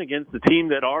season against the team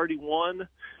that already won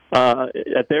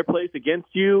at their place against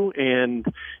you, and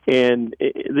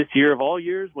this year of all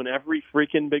years, when every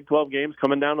freaking Big 12 game's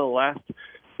coming down to the last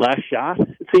shot,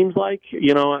 it seems like,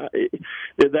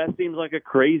 that seems like a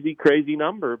crazy, crazy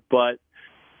number, but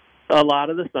a lot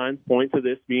of the signs point to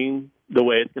this being the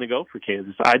way it's going to go for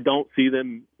Kansas. I don't see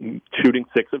them shooting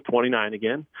 6 of 29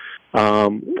 again.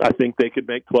 I think they could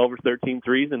make 12 or 13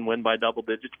 threes and win by double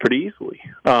digits pretty easily.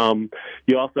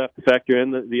 You also have to factor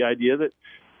in the idea that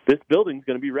this building's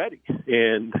going to be ready,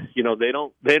 and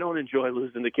they don't enjoy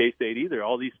losing to K-State either.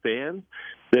 All these fans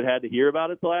that had to hear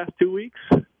about it the last 2 weeks,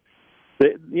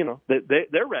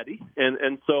 they're ready,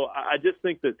 and so I just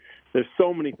think that there's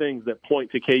so many things that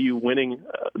point to KU winning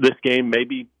this game,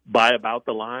 maybe by about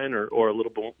the line or a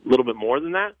little bit more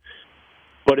than that.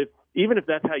 But even if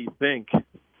that's how you think,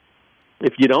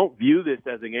 if you don't view this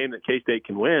as a game that K-State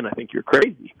can win, I think you're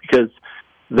crazy, because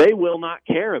they will not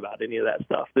care about any of that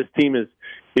stuff. This team is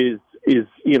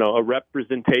a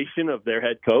representation of their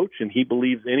head coach, and he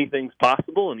believes anything's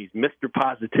possible, and he's Mr.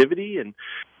 Positivity, and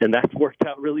that's worked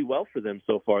out really well for them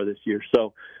so far this year.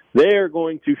 So they're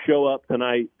going to show up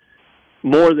tonight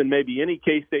more than maybe any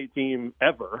K-State team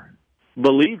ever,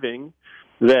 believing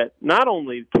that not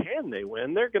only can they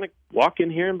win, they're going to walk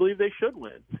in here and believe they should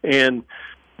win. And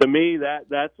to me,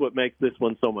 that's what makes this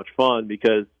one so much fun,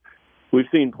 because we've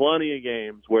seen plenty of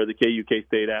games where the KU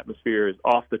K-State atmosphere is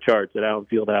off the charts at Allen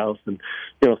Fieldhouse, and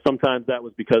sometimes that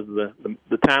was because of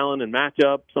the talent and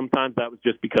matchup. Sometimes that was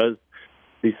just because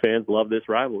these fans love this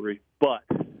rivalry. But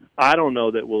I don't know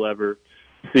that we'll ever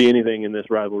see anything in this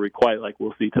rivalry quite like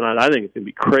we'll see tonight. I think it's going to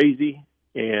be crazy,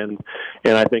 and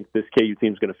I think this KU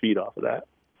team's going to feed off of that.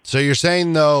 So you're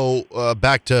saying, though,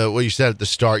 back to what you said at the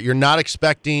start, you're not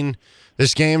expecting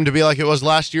this game to be like it was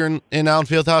last year in Allen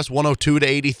Fieldhouse,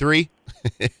 102-83?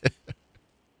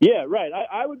 Yeah, right.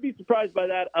 I would be surprised by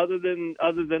that, other than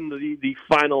the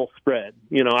final spread.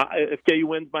 If KU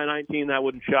wins by 19, that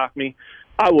wouldn't shock me.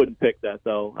 I wouldn't pick that,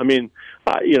 though. I mean,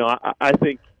 I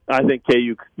think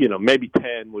KU, maybe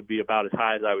 10 would be about as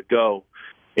high as I would go.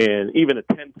 And even a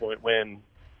 10-point win,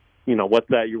 you know, what's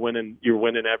that? You're winning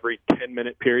every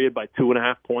 10-minute period by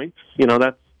 2.5 points. You know,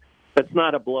 that's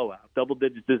not a blowout. Double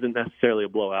digits isn't necessarily a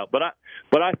blowout. But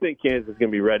I think Kansas is going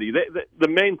to be ready. The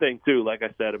main thing too, like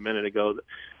I said a minute ago,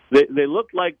 they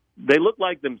looked like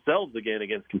themselves again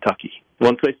against Kentucky.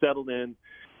 Once they settled in,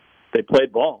 they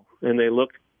played ball and they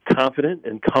looked confident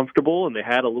and comfortable, and they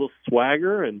had a little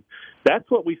swagger, and that's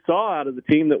what we saw out of the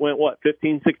team that went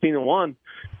 15-16-1,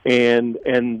 and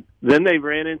then they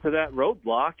ran into that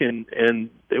roadblock, and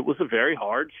it was a very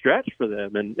hard stretch for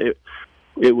them, and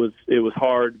it was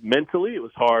hard mentally, it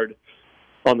was hard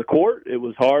on the court, it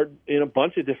was hard in a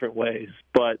bunch of different ways,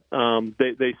 but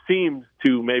they seemed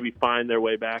to maybe find their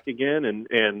way back again,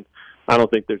 and I don't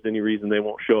think there's any reason they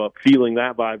won't show up feeling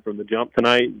that vibe from the jump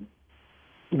tonight.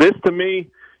 This, to me,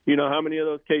 you know, how many of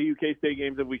those K-State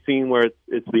games have we seen where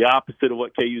it's the opposite of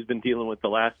what KU's been dealing with the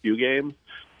last few games,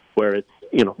 where it's,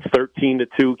 you know, 13-2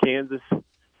 Kansas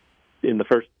in the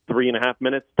first 3.5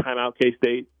 minutes, timeout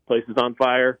K-State, place is on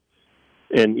fire,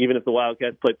 and even if the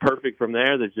Wildcats play perfect from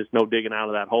there, there's just no digging out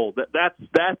of that hole. That's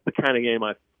the kind of game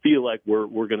I feel like we're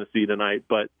going to see tonight.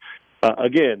 But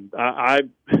again, I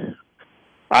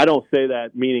don't say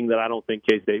that meaning that I don't think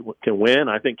K-State can win.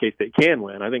 I think K-State can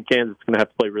win. I think Kansas is going to have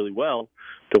to play really well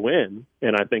to win,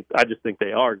 and I just think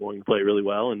they are going to play really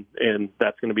well, and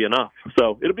that's going to be enough.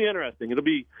 So it'll be interesting. It'll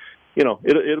be, you know,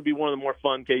 it'll be one of the more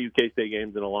fun K-State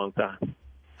games in a long time.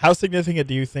 How significant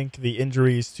do you think the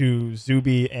injuries to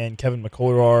Zuby and Kevin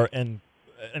McCullough are? And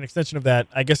an extension of that,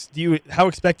 I guess,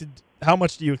 how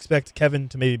much do you expect Kevin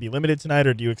to maybe be limited tonight,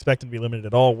 or do you expect him to be limited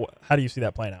at all? How do you see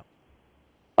that playing out?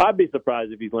 I'd be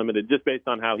surprised if he's limited, just based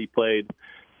on how he played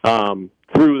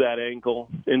through that ankle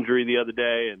injury the other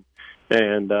day, and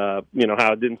you know,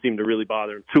 how it didn't seem to really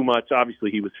bother him too much.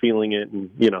 Obviously, he was feeling it, and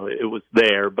you know, it was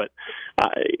there. But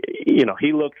you know,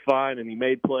 he looked fine, and he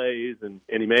made plays, and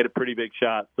he made a pretty big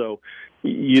shot. So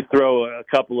you throw a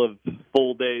couple of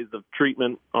full days of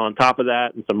treatment on top of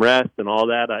that, and some rest, and all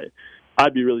that.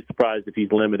 I'd be really surprised if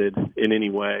he's limited in any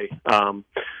way.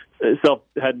 Self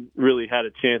hadn't really had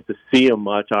a chance to see him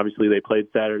much. Obviously, they played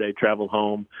Saturday, traveled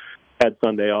home, had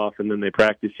Sunday off, and then they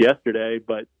practiced yesterday.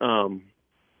 But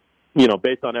you know,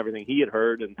 based on everything he had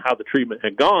heard and how the treatment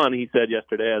had gone, he said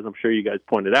yesterday, as I'm sure you guys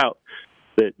pointed out,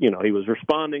 that, you know, he was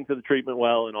responding to the treatment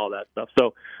well and all that stuff.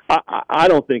 So I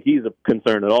don't think he's a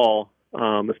concern at all,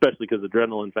 especially because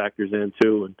adrenaline factors in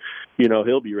too. And, you know,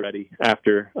 he'll be ready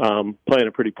after playing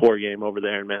a pretty poor game over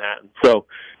there in Manhattan. So,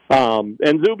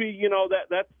 and Zuby, you know,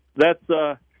 that's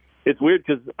it's weird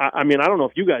because, I mean, I don't know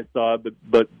if you guys saw it,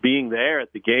 but being there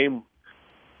at the game,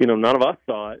 you know, none of us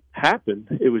saw it happen.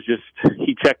 It was just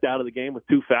he checked out of the game with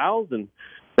 2 fouls, and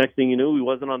next thing you knew, he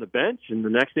wasn't on the bench, and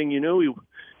the next thing you knew,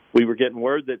 we were getting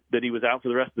word that he was out for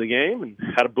the rest of the game and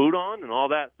had a boot on and all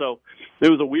that. So it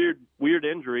was a weird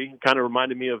injury. It kind of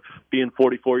reminded me of being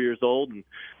 44 years old, and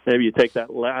maybe you take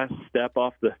that last step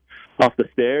off the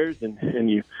stairs, and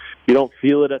you don't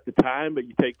feel it at the time, but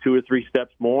you take 2 or 3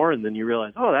 steps more, and then you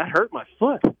realize, oh, that hurt my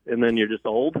foot, and then you're just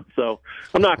old. So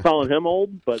I'm not calling him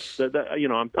old, but you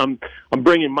know, I'm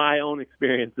bringing my own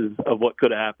experiences of what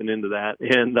could have happened into that,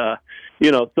 and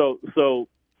you know, so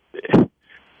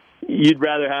you'd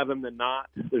rather have him than not.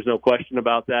 There's no question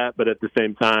about that, but at the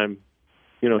same time,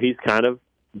 you know, he's kind of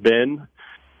been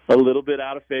a little bit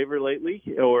out of favor lately,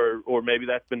 or maybe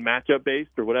that's been matchup based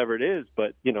or whatever it is,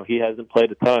 but you know, he hasn't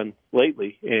played a ton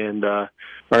lately, and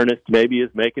Ernest maybe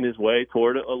is making his way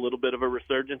toward a little bit of a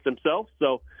resurgence himself.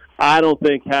 So I don't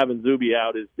think having Zuby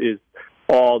out is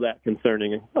all that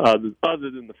concerning, other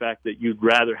than the fact that you'd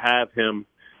rather have him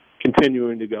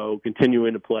continuing to go,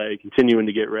 continuing to play, continuing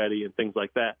to get ready and things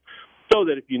like that, so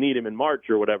that if you need him in March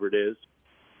or whatever it is,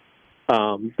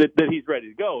 that he's ready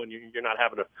to go, and you're not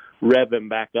having to rev him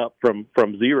back up from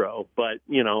zero. But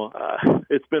you know,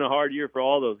 it's been a hard year for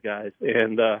all those guys,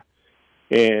 and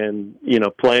you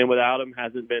know, playing without him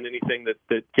hasn't been anything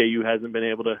that KU hasn't been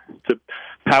able to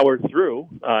power through.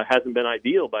 Hasn't been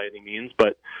ideal by any means,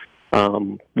 but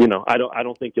you know, I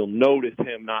don't think you'll notice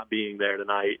him not being there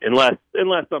tonight,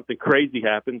 unless something crazy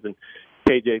happens and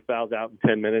KJ fouls out in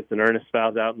 10 minutes and Ernest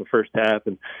fouls out in the first half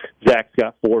and Zach's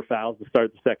got 4 fouls to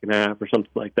start the second half or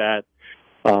something like that.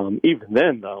 Even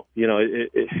then, though, you know,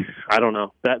 I don't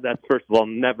know. That's, first of all,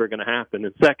 never going to happen.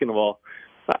 And second of all,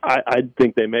 I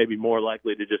think they may be more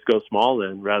likely to just go small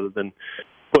then rather than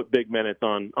put big minutes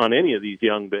on any of these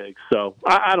young bigs. So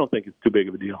I don't think it's too big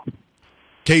of a deal.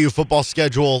 KU football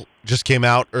schedule just came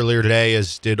out earlier today,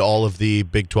 as did all of the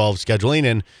Big 12 scheduling,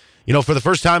 and for the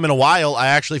first time in a while, I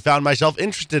actually found myself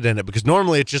interested in it, because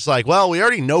normally it's just like, well, we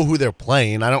already know who they're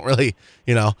playing. I don't really,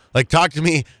 like talk to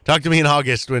me in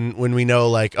August when we know,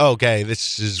 like, oh, okay,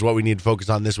 this is what we need to focus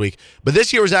on this week. But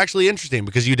this year was actually interesting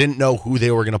because you didn't know who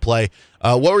they were going to play.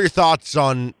 What were your thoughts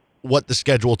on what the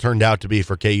schedule turned out to be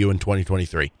for KU in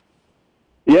 2023?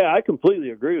 Yeah, I completely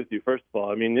agree with you, first of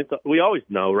all. I mean, we always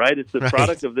know, right? It's the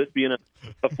product of this being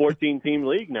a 14-team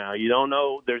league now. You don't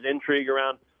know. There's intrigue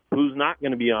around who's not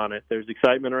going to be on it. There's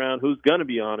excitement around who's going to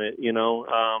be on it,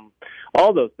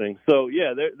 all those things. So,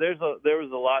 yeah, there was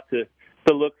a lot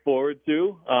to look forward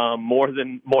to, more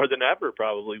than ever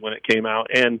probably when it came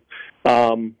out. And,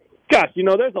 gosh,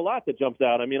 there's a lot that jumps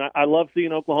out. I mean, I love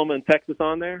seeing Oklahoma and Texas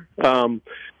on there,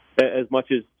 as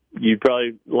much as you'd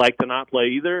probably like to not play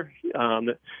either.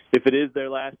 If it is their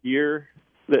last year,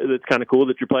 that's kind of cool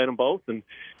that you're playing them both, and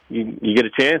you get a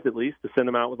chance at least to send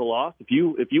them out with a loss if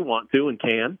you want to and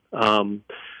can,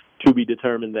 to be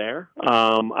determined there.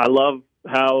 I love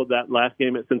how that last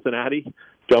game at Cincinnati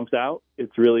jumps out.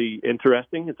 It's really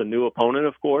interesting. It's a new opponent,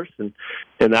 of course, and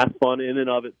that's fun in and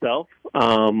of itself.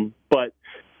 But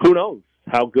who knows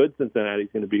how good Cincinnati's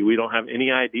going to be? We don't have any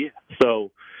idea.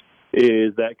 So,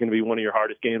 is that going to be one of your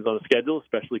hardest games on the schedule,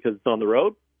 especially because it's on the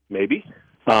road? Maybe.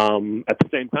 At the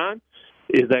same time,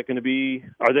 is that going to be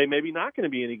 – are they maybe not going to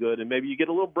be any good, and maybe you get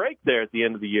a little break there at the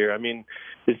end of the year? I mean,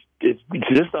 it's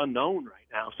just unknown right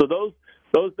now. So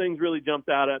those things really jumped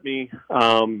out at me.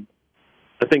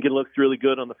 I think it looks really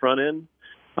good on the front end.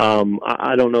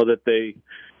 I don't know that they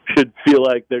should feel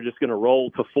like they're just going to roll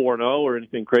to 4-0 or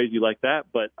anything crazy like that,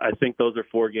 but I think those are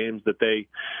 4 games that they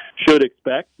should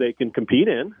expect they can compete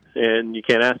in, and you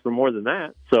can't ask for more than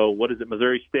that. So what is it,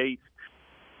 Missouri State,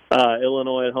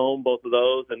 Illinois at home, both of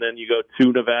those, and then you go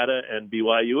to Nevada and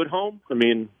BYU at home? I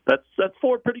mean, that's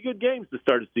 4 pretty good games to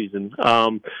start a season.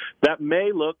 That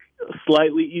may look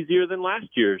slightly easier than last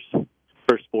year's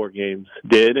first 4 games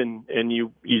did, and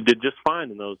you did just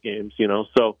fine in those games,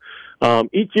 So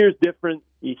each year's different.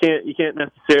 You can't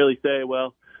necessarily say,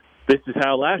 well, this is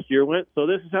how last year went, so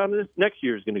this is how this next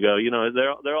year is going to go.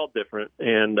 They're all different,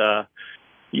 and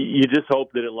you just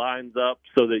hope that it lines up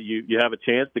so that you have a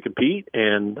chance to compete,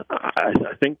 and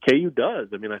I think KU does.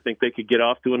 I mean, I think they could get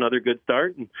off to another good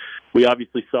start, and we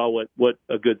obviously saw what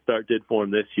a good start did for them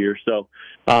this year. So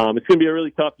it's going to be a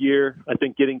really tough year. I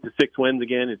think getting to 6 wins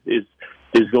again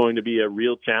is going to be a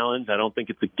real challenge. I don't think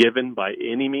it's a given by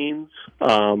any means.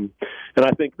 And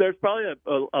I think there's probably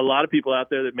a lot of people out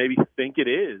there that maybe think it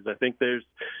is. I think there's,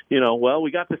 well,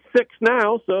 we got to 6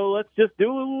 now, so let's just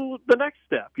do the next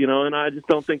step, and I just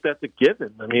don't think that's a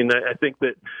given. I mean, I think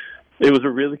that it was a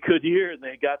really good year, and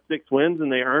they got 6 wins, and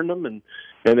they earned them, and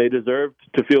they deserved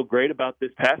to feel great about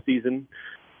this past season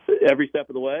every step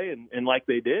of the way, and like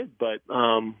they did. But,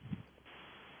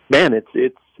 man,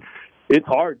 it's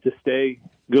hard to stay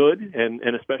good,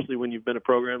 and especially when you've been a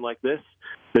program like this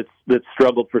that's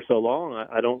struggled for so long.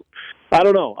 I don't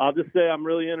know. I'll just say I'm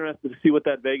really interested to see what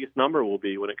that Vegas number will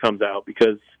be when it comes out,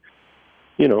 because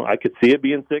I could see it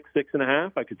being 6,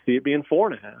 6.5. I could see it being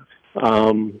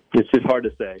 4.5. It's just hard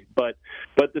to say, but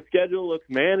the schedule looks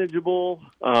manageable.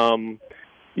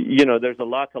 There's a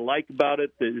lot to like about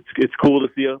it. It's cool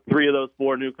to see 3 of those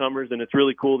 4 newcomers, and it's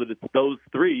really cool that it's those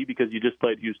 3 because you just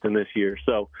played Houston this year.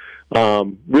 So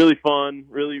really fun,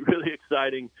 really, really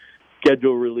exciting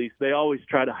schedule release. They always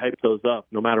try to hype those up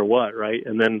no matter what, right?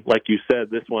 And then, like you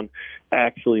said, this one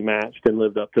actually matched and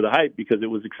lived up to the hype because it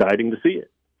was exciting to see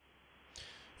it.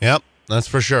 Yep, that's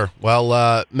for sure.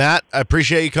 Well, Matt, I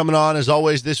appreciate you coming on as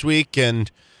always this week,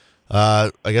 and I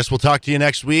guess we'll talk to you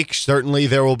next week. Certainly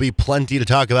there will be plenty to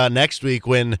talk about next week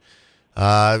when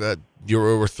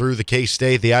we're through the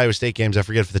K-State, the Iowa State games. I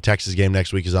forget if the Texas game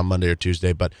next week is on Monday or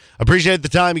Tuesday, but appreciate the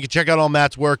time. You can check out all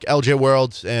Matt's work, LJ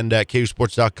World, and at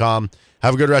KUSports.com.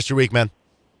 Have a good rest of your week, man.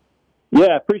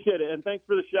 Yeah, appreciate it, and thanks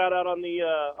for the shout out on the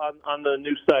on the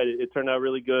new site. It turned out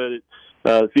really good.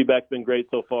 The feedback's been great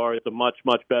so far. It's a much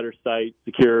better site,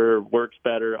 secure, works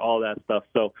better, all that stuff.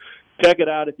 So check it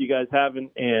out if you guys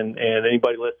haven't, and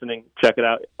anybody listening, check it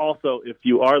out. Also, if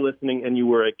you are listening and you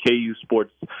were a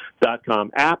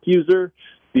KUSports.com app user,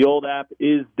 the old app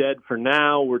is dead for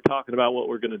now. We're talking about what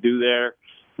we're going to do there.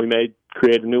 We may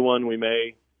create a new one. We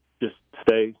may just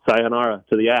say sayonara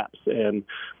to the apps and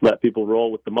let people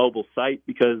roll with the mobile site,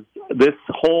 because this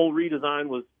whole redesign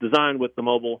was designed with the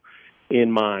mobile in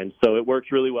mind. So it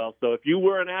works really well. So if you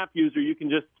were an app user, you can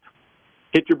just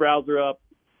hit your browser up,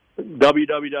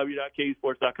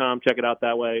 www.kusports.com. Check it out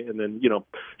that way, and then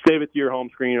save it to your home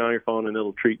screen on your phone, and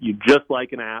it'll treat you just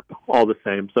like an app, all the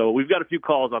same. So we've got a few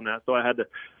calls on that, so I had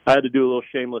to do a little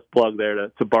shameless plug there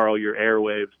to borrow your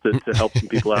airwaves to help some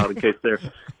people out in case they're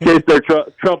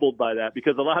troubled by that,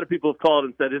 because a lot of people have called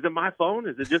and said, "Is it my phone?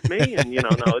 Is it just me?" And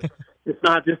no, it's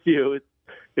not just you.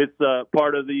 It's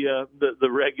part of the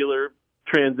regular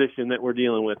transition that we're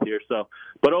dealing with here. So,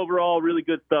 but overall, really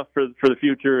good stuff for the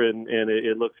future, and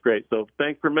it looks great. So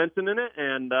thanks for mentioning it,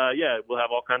 and we'll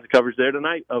have all kinds of coverage there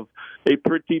tonight of a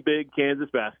pretty big Kansas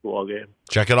basketball game.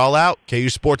 Check it all out,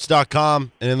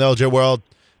 KUSports.com and in the LJ World.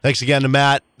 Thanks again to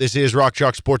Matt. This is Rock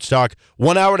Chalk Sports Talk.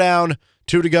 1 hour down,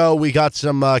 2 to go. We got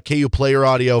some KU player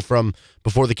audio from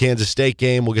before the Kansas State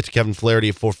game. We'll get to Kevin Flaherty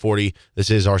at 4:40. This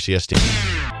is RCST.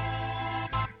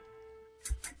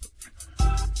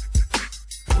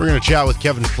 We're going to chat with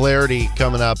Kevin Flaherty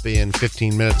coming up in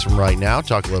 15 minutes from right now.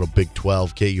 Talk a little Big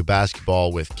 12 KU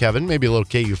basketball with Kevin. Maybe a little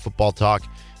KU football talk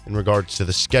in regards to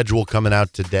the schedule coming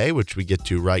out today, which we get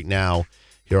to right now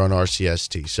here on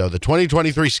RCST. So the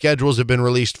 2023 schedules have been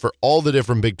released for all the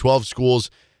different Big 12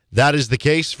 schools. That is the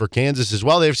case for Kansas as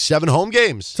well. They have 7 home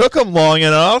games. Took them long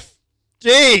enough.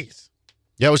 Jeez.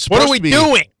 Yeah, it was supposed what are we to be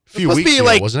doing? a few weeks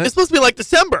ago, wasn't it? It's supposed to be like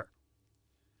December.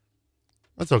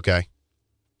 That's okay.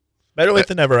 Better late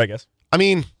than never, I guess. I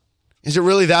mean, is it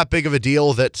really that big of a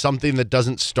deal that something that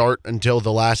doesn't start until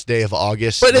the last day of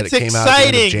August? But that it's it came out at the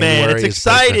end of exciting, man. January It's is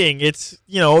supposed to- exciting. It's,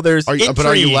 there's intrigue. But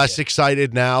are you less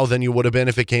excited now than you would have been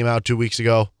if it came out 2 weeks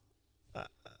ago?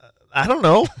 I don't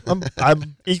know.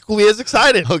 I'm equally as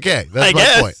excited. Okay, that's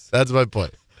my point. That's my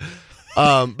point.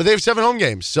 But they have 7 home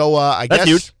games, so I That's guess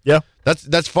huge. Yeah.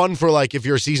 that's fun for like if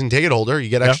you're a season ticket holder, you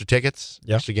get extra tickets,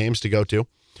 extra games to go to,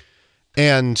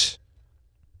 and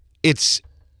it's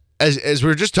as we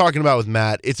were just talking about with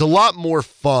Matt, it's a lot more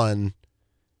fun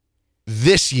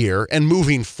this year and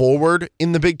moving forward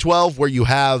in the Big 12 where you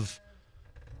have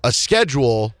a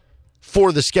schedule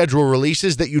for the schedule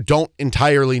releases that you don't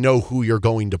entirely know who you're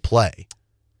going to play.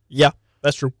 Yeah,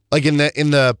 that's true. Like in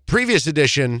the previous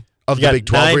edition of the Big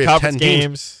 12, 9 where you have 10 conference games,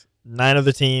 games, 9 of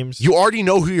the teams. you already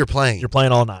know who you're playing. You're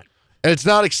playing all 9. And it's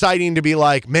not exciting to be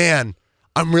like, man,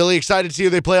 I'm really excited to see who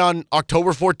they play on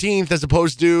October 14th as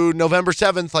opposed to November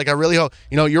 7th. Like, I really hope,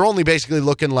 you're only basically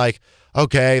looking like,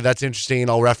 okay, that's interesting.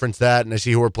 I'll reference that and I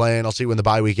see who we're playing. I'll see when the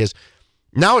bye week is.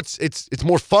 Now it's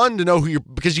more fun to know who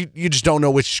because you just don't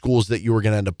know which schools that you were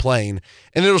going to end up playing.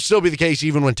 And it'll still be the case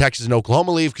even when Texas and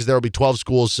Oklahoma leave because there will be 12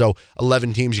 schools, so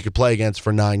 11 teams you could play against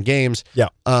for 9 games. Yeah.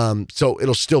 So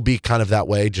it'll still be kind of that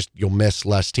way, just you'll miss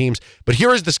less teams. But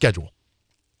here is the schedule.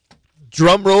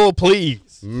 Drum roll, please.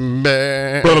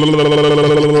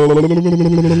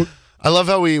 I love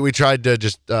how we tried to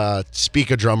just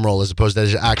speak a drum roll as opposed to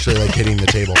just actually like hitting the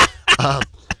table.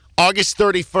 August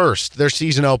 31st, their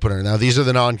season opener. Now, these are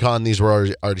the non-con. These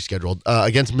were already scheduled.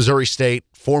 Against Missouri State,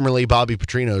 formerly Bobby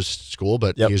Petrino's school,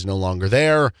 but he is no longer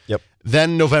there. Yep.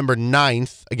 Then November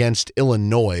 9th against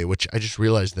Illinois, which I just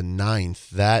realized the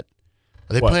 9th. Are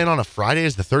they playing on a Friday?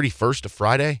 Is the 31st a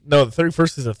Friday? No, the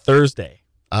 31st is a Thursday.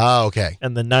 Oh, okay.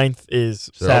 And the 9th is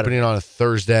So they're Saturday. opening on a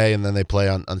Thursday, and then they play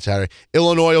on Saturday.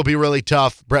 Illinois will be really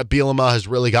tough. Brett Bielema has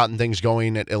really gotten things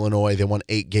going at Illinois. They won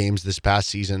 8 games this past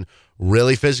season.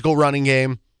 Really physical running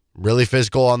game. Really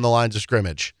physical on the lines of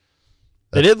scrimmage.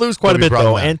 They did lose quite a That'll be bit, though,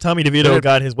 problematic. and Tommy DeVito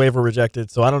got his waiver rejected,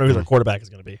 so I don't know who their quarterback is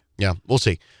going to be. Yeah, we'll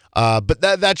see. But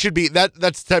that should be that's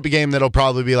the type of game that'll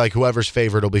probably be like whoever's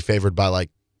favored will be favored by like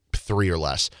 3 or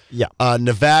less. Yeah.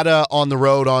 Nevada on the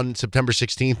road on September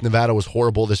 16th. Nevada was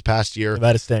horrible this past year.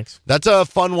 Nevada stinks. That's a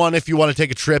fun one. If you want to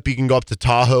take a trip, you can go up to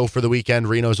Tahoe for the weekend.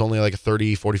 Reno's only like a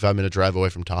 30, 45-minute drive away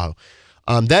from Tahoe.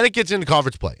 Then it gets into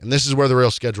conference play, and this is where the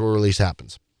real schedule release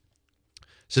happens.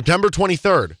 September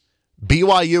 23rd,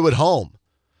 BYU at home.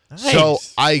 Nice. So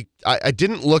I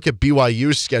didn't look at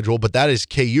BYU's schedule, but that is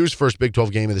KU's first Big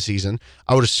 12 game of the season.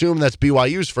 I would assume that's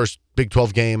BYU's first Big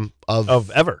 12 game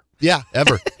of ever. Yeah,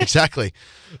 ever. Exactly.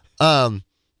 So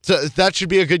that should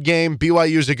be a good game.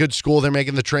 BYU is a good school. They're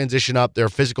making the transition up. They're a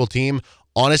physical team.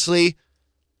 Honestly,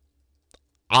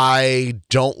 I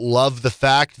don't love the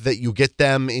fact that you get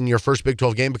them in your first Big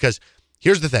 12 game because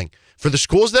here's the thing. For the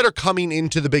schools that are coming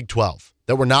into the Big 12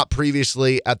 that were not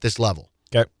previously at this level,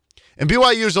 Okay. and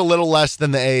BYU is a little less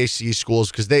than the AAC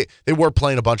schools because they were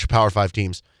playing a bunch of Power 5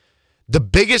 teams. The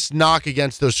biggest knock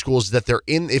against those schools is that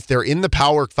if they're in the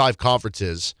Power 5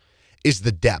 conferences is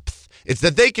the depth. It's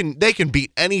that they can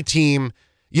beat any team.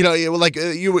 You know, like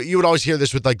you would always hear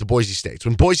this with like the Boise States.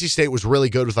 When Boise State was really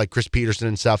good with like Chris Peterson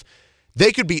and stuff,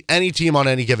 they could beat any team on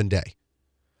any given day.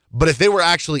 But if they were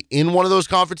actually in one of those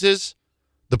conferences,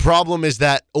 The problem is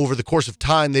that over the course of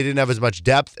time, they didn't have as much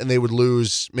depth, and they would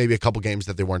lose maybe a couple games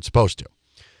that they weren't supposed to.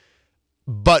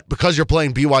 But because you're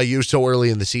playing BYU so early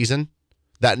in the season,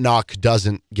 that knock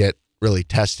doesn't get really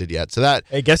tested yet. So that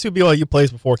Hey, guess who BYU plays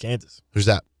before Kansas? who's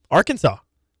that? Arkansas.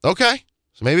 Okay,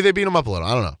 so maybe they beat them up a little.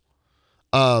 I don't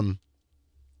know.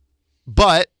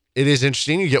 But it is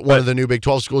interesting. You get one of the new Big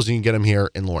 12 schools, and you can get them here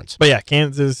in Lawrence. But yeah,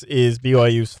 Kansas is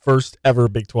BYU's first ever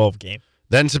Big 12 game.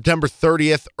 Then September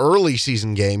 30th, early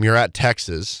season game, you're at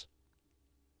Texas.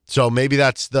 So maybe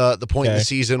that's the point in the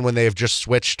season when they have just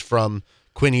switched from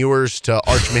Quinn Ewers to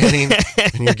Arch Manning,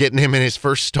 and you're getting him in his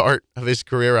first start of his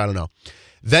career. I don't know.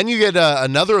 Then you get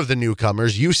another of the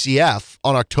newcomers, UCF,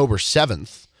 on October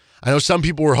 7th. I know some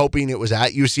people were hoping it was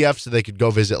at UCF so they could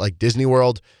go visit like Disney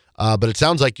World. But it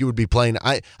sounds like you would be playing.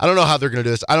 I don't know how they're going to do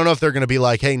this. I don't know if they're going to be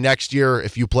like, hey, next year,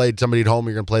 if you played somebody at home,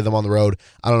 you're going to play them on the road.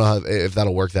 I don't know if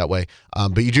that'll work that way.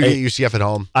 But you do get UCF at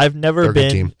home. I've never They're a good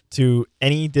been team. to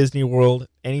any Disney World,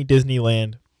 any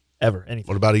Disneyland, ever. Anything.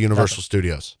 What about a Universal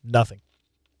Studios? Nothing.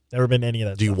 Never been to any of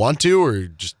that Do you stuff. want to, or you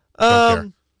just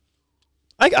don't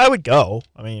care? I would go.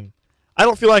 I mean, I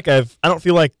don't feel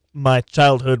like my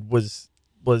childhood was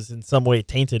in some way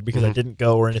tainted because I didn't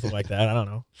go or anything like that. I don't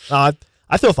know. No,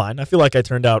 I feel fine. I feel like I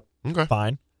turned out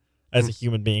fine as a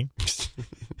human being.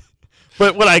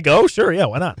 But would I go? Sure, yeah,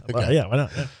 why not? Okay. Yeah, why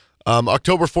not? Yeah.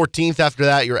 October 14th, after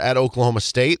that, you're at Oklahoma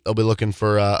State. They'll be looking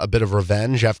for a bit of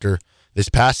revenge after this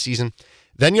past season.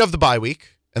 Then you have the bye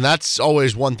week, and that's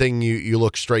always one thing you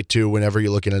look straight to whenever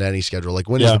you're looking at any schedule. Like,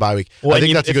 when is the bye week? Well, I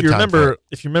think that's a good time for it.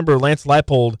 If you remember, Lance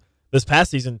Leipold this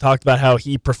past season talked about how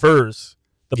he prefers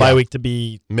the bye week to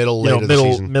be middle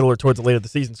or towards the late of the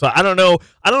season. So I don't know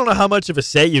how much of a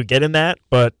say you get in that,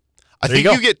 but I think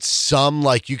you get some,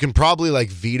 like, you can probably like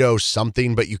veto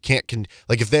something, but you can't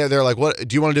like if they're like, what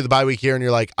do you want to do the bye week here? And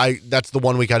you're like, that's the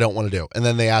 1 week I don't want to do. And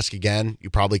then they ask again, you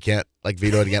probably can't like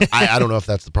veto it again. I don't know if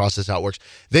that's the process how it works.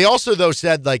 They also though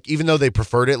said, like, even though they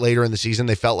preferred it later in the season,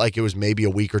 they felt like it was maybe a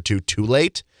week or two too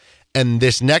late. And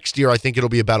this next year, I think it'll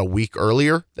be about a week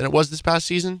earlier than it was this past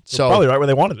season. So probably right where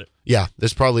they wanted it. Yeah,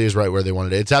 this probably is right where they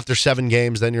wanted it. It's after 7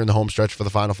 games, then you're in the home stretch for the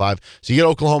final 5. So you get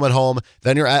Oklahoma at home,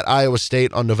 then you're at Iowa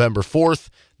State on November 4th,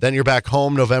 then you're back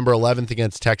home November 11th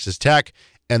against Texas Tech,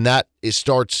 and that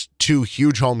starts 2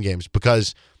 huge home games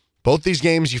because both these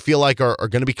games you feel like are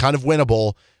going to be kind of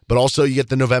winnable, but also you get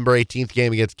the November 18th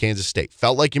game against Kansas State.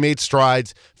 Felt like you made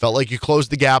strides, felt like you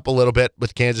closed the gap a little bit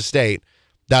with Kansas State.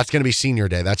 That's going to be senior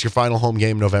day. That's your final home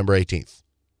game, November 18th.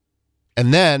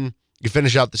 And then you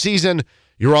finish out the season.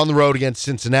 You're on the road against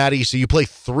Cincinnati. So you play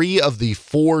 3 of the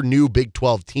 4 new Big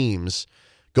 12 teams.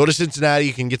 Go to Cincinnati.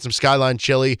 You can get some Skyline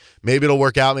chili. Maybe it'll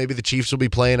work out. Maybe the Chiefs will be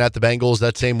playing at the Bengals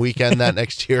that same weekend that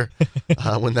next year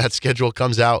when that schedule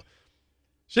comes out.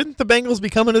 Shouldn't the Bengals be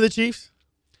coming to the Chiefs?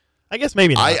 I guess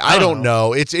maybe not. I don't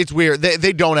know. It's weird.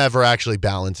 They don't ever actually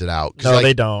balance it out. No,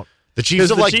 they don't. The Chiefs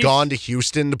have gone to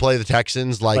Houston to play the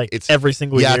Texans it's every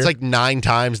single year. Yeah, it's like 9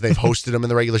 times they've hosted them in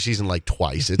the regular season, like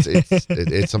twice.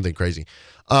 It's something crazy.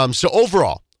 So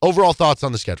overall thoughts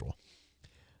on the schedule?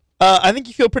 I think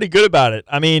you feel pretty good about it.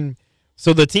 I mean,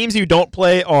 so the teams you don't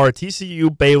play are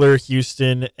TCU, Baylor,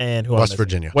 Houston, and West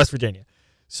Virginia. West Virginia.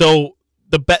 So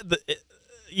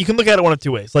you can look at it one of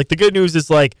 2 ways. Like the good news is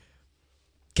like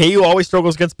KU always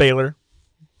struggles against Baylor.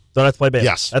 Don't have to play Baylor.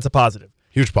 Yes, that's a positive.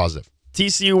 Huge positive.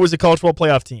 TCU was a college football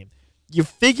playoff team. You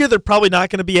figure they're probably not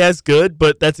going to be as good,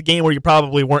 but that's a game where you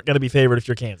probably weren't going to be favored if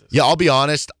you're Kansas. Yeah, I'll be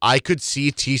honest. I could see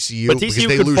TCU, but TCU because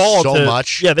they could lose fall so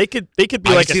much. Yeah, they could be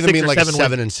like a 6 them being or like 7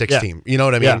 a 7-6 team. You know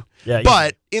what I mean? Yeah.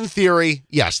 But in theory,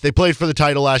 yes, they played for the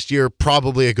title last year.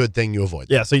 Probably a good thing you avoid.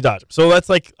 Yeah, so you dodge them. So that's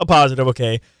like a positive,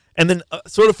 okay. And then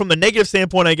sort of from the negative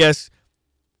standpoint, I guess,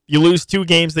 you lose 2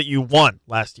 games that you won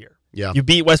last year. Yeah. You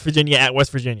beat West Virginia at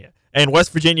West Virginia. And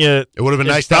West Virginia... It would have been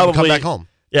nice to have them come back home.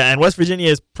 Yeah, and West Virginia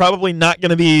is probably not going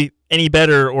to be any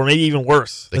better or maybe even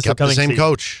worse. They kept the same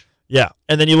coach. Yeah,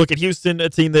 and then you look at Houston, a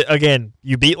team that, again,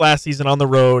 you beat last season on the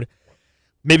road.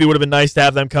 Maybe it would have been nice to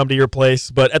have them come to your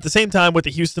place. But at the same time, with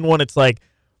the Houston one, it's like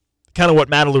kind of what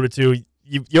Matt alluded to.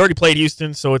 You already played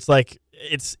Houston, so it's like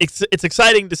it's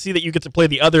exciting to see that you get to play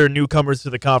the other newcomers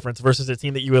to the conference versus a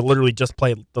team that you had literally just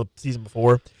played the season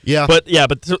before. Yeah. But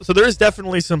so there is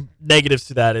definitely some negatives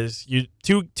to that. Is you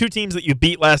two teams that you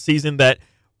beat last season that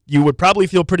you would probably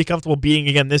feel pretty comfortable beating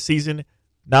again this season,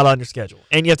 not on your schedule.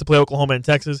 And you have to play Oklahoma and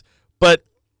Texas. But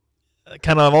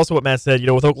kind of also what Matt said,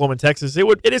 with Oklahoma and Texas,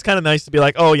 it is kind of nice to be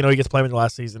like, oh, he gets to play them in the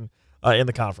last season in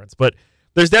the conference. But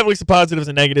there's definitely some positives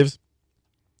and negatives.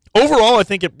 Overall, I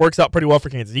think it works out pretty well for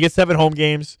Kansas. You get 7 home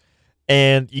games,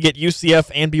 and you get UCF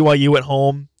and BYU at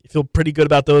home. You feel pretty good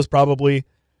about those probably.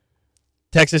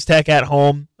 Texas Tech at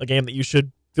home, a game that you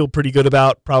should feel pretty good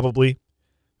about, probably.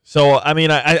 So, I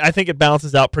mean, I think it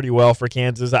balances out pretty well for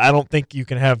Kansas. I don't think you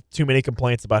can have too many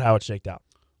complaints about how it shaked out.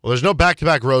 Well, there's no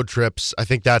back-to-back road trips. I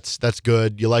think that's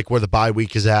good. You like where the bye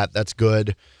week is at. That's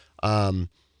good. I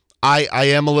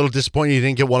am a little disappointed you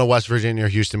didn't get one of West Virginia or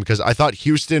Houston, because I thought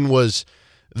Houston was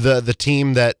the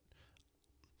team that,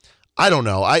 I don't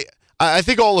know. I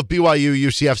think all of BYU,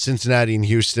 UCF, Cincinnati, and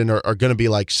Houston are going to be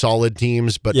like solid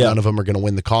teams, but none of them are going to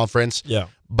win the conference. Yeah.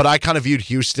 But I kind of viewed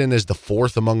Houston as the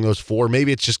fourth among those four.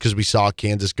 Maybe it's just because we saw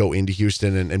Kansas go into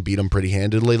Houston and beat them pretty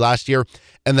handedly last year.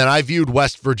 And then I viewed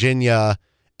West Virginia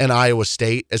and Iowa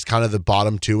State as kind of the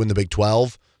bottom two in the Big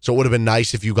 12. So it would have been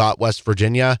nice if you got West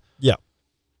Virginia. Yeah.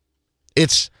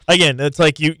 It's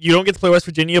like you don't get to play West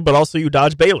Virginia, but also you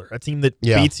dodge Baylor, a team that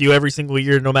beats you every single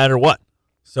year no matter what.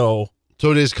 So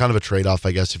it is kind of a trade-off,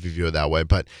 I guess, if you view it that way.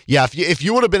 But, yeah, if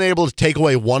you would have been able to take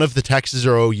away one of the Texas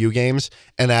or OU games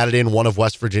and added in one of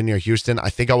West Virginia or Houston, I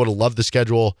think I would have loved the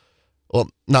schedule. Well,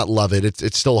 not love it.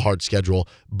 It's still a hard schedule.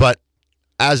 But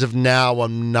as of now,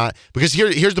 I'm not. Because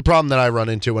here's the problem that I run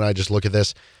into when I just look at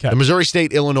this. Okay. The Missouri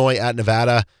State, Illinois, at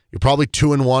Nevada, you're probably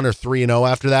 2-1 or 3-0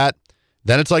 after that.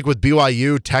 Then it's like with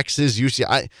BYU, Texas, UC.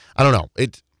 I don't know.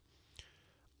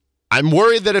 I'm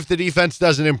worried that if the defense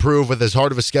doesn't improve with as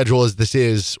hard of a schedule as this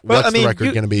is, what's the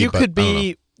record going to be? You could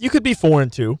be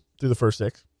 4-2 through the first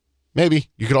 6. Maybe.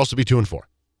 You could also be 2-4.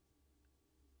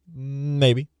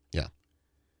 Maybe. Yeah.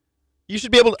 You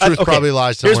should be able to. Truth probably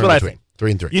lies somewhere Here's what in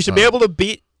between. 3-3. You should be able to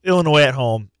beat Illinois at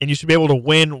home, and you should be able to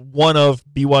win one of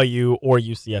BYU or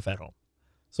UCF at home.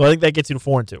 So I think that gets you to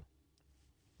 4-2.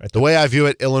 The way I view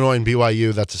it, Illinois and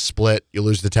BYU, that's a split. You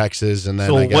lose to Texas, and then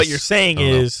so I guess, what you're saying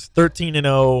is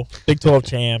 13-0, Big 12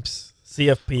 champs,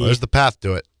 CFP. Well, there's the path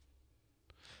to it.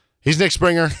 He's Nick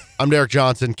Springer. I'm Derek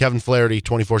Johnson. Kevin Flaherty,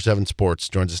 24/7 Sports,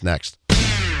 joins us next.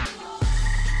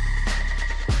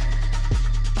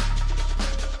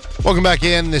 Welcome back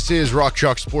in. This is Rock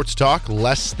Chalk Sports Talk.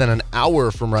 Less than an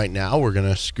hour from right now, we're going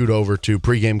to scoot over to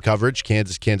pregame coverage,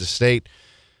 Kansas State,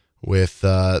 with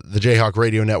the Jayhawk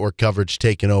Radio Network coverage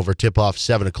taking over. Tip-off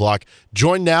 7 o'clock.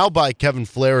 Joined now by Kevin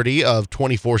Flaherty of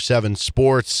 24/7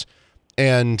 Sports.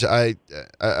 And I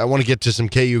want to get to some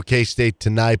KU K-State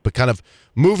tonight, but kind of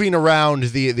moving around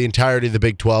the entirety of the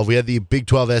Big 12. We had the Big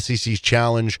 12 SEC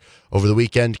Challenge over the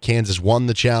weekend. Kansas won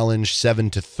the challenge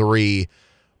 7-3.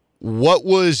 What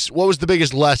was the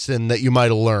biggest lesson that you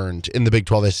might have learned in the Big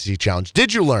 12 SEC Challenge?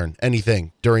 Did you learn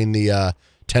anything during the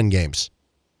 10 games?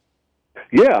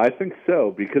 Yeah, I think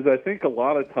so, because I think a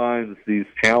lot of times these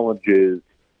challenges,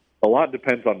 a lot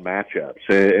depends on matchups.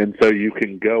 And so you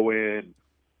can go in,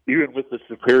 even with the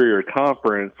superior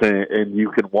conference, and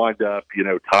you can wind up,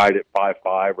 tied at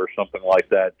 5-5 or something like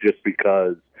that just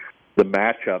because the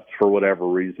matchups, for whatever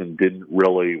reason, didn't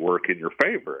really work in your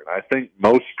favor. And I think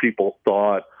most people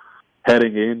thought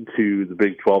heading into the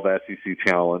Big 12 SEC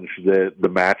Challenge that the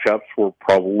matchups were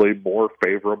probably more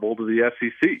favorable to the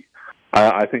SEC.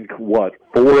 I think, 4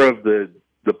 of the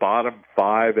bottom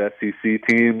 5 SEC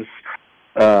teams,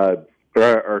 or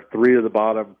 3 of the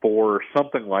bottom 4, or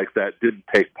something like that, didn't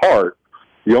take part.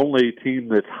 The only team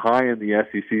that's high in the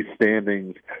SEC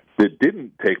standings that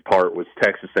didn't take part was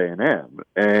Texas A&M.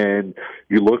 And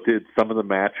you looked at some of the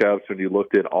matchups, and you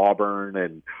looked at Auburn,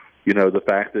 and the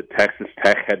fact that Texas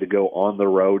Tech had to go on the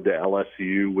road to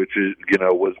LSU, which is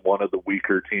was one of the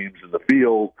weaker teams in the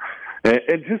field.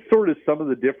 And just sort of some of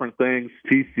the different things.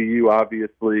 TCU,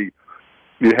 obviously,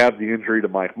 you have the injury to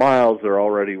Mike Miles. They're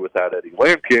already without Eddie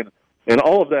Lampkin. And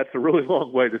all of that's a really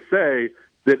long way to say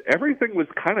that everything was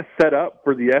kind of set up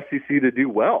for the SEC to do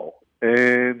well.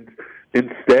 And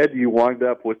instead, you wind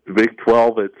up with the Big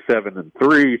 12 at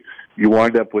 7-3. You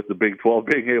wind up with the Big 12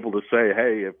 being able to say,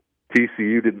 hey, if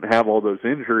TCU didn't have all those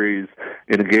injuries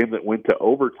in a game that went to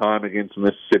overtime against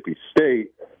Mississippi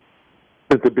State,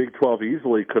 that the Big 12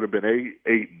 easily could have been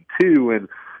 8-2,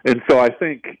 and so I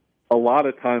think a lot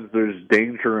of times there's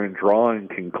danger in drawing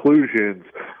conclusions,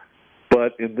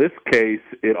 but in this case,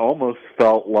 it almost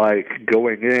felt like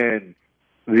going in,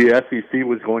 the SEC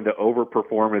was going to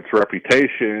overperform its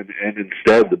reputation, and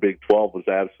instead the Big 12 was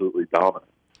absolutely dominant.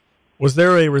 Was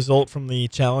there a result from the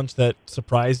challenge that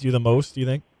surprised you the most, do you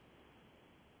think?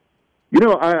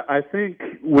 I think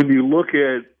when you looked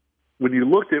at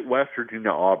West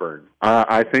Virginia Auburn,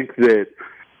 I think that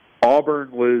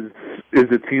Auburn is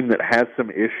a team that has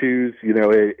some issues.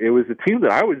 It was a team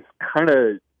that I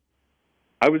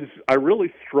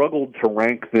really struggled to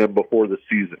rank them before the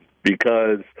season,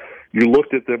 because you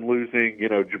looked at them losing,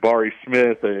 Jabari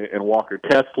Smith and Walker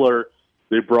Kessler.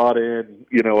 They brought in,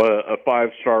 a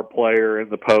 5-star player in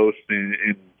the post,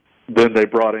 and then they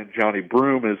brought in Johnny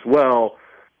Broome as well.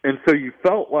 And so you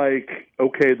felt like,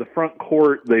 okay, the front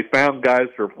court, they found guys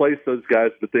to replace those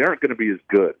guys, but they aren't going to be as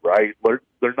good, right?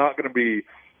 They're not going to be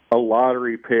a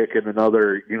lottery pick and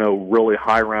another, really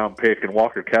high-round pick, and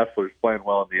Walker Kessler's playing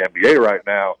well in the NBA right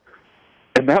now.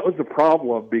 And that was a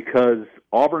problem because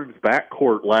Auburn's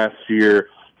backcourt last year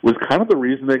was kind of the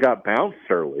reason they got bounced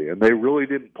early, and they really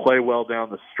didn't play well down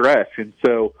the stretch. And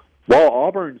so while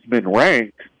Auburn's been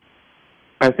ranked,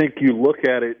 I think you look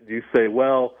at it and you say,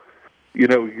 well,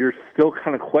 you're still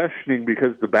kind of questioning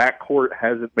because the backcourt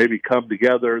hasn't maybe come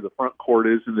together. The front court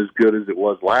isn't as good as it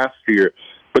was last year.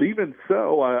 But even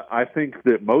so, I think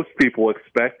that most people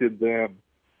expected them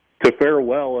to fare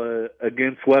well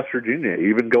against West Virginia,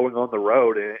 even going on the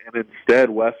road. And instead,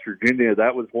 West Virginia,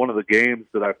 that was one of the games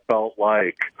that I felt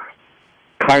like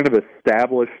kind of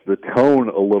established the tone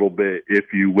a little bit,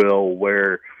 if you will,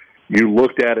 where you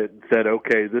looked at it and said,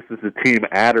 okay, this is a team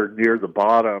at or near the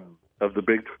bottom of the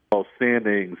Big 12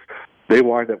 standings. They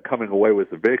wind up coming away with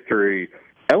the victory.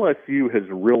 LSU has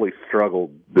really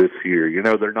struggled this year.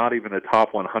 They're not even a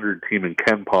top 100 team in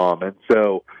KenPom. And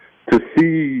so to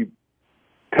see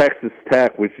Texas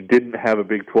Tech, which didn't have a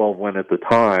Big 12 win at the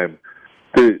time,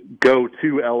 to go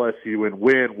to LSU and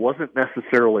win wasn't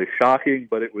necessarily shocking,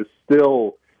 but it was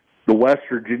still the West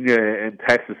Virginia and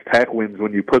Texas Tech wins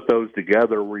when you put those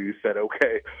together where you said,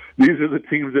 okay, these are the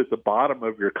teams at the bottom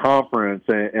of your conference,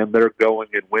 and they're going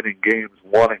and winning games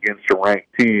one against a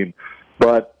ranked team.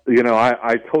 But,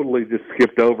 I totally just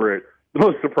skipped over it. The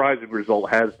most surprising result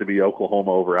has to be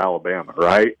Oklahoma over Alabama,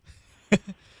 right?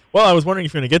 Well, I was wondering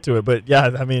if you're going to get to it, but yeah,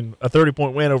 a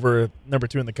 30-point win over number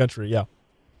 2 in the country, yeah.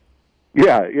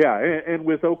 Yeah. And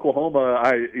with Oklahoma,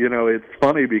 it's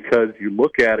funny because you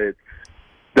look at it,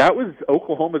 that was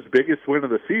Oklahoma's biggest win of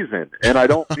the season. And I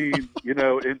don't mean,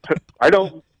 I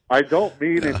don't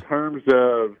mean in terms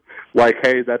of like,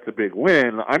 hey, that's a big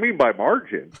win. I mean by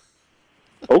margin.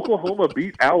 Oklahoma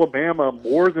beat Alabama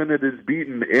more than it has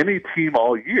beaten any team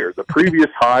all year. The previous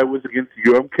high was against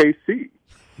UMKC.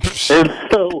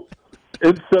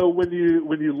 And so when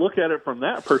you look at it from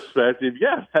that perspective,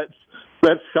 yes,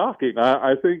 that's shocking.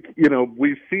 I think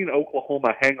we've seen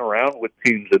Oklahoma hang around with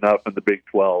teams enough in the Big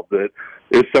 12 that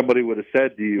if somebody would have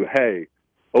said to you, "Hey,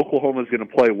 Oklahoma's going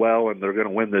to play well and they're going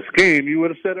to win this game," you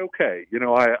would have said, "Okay,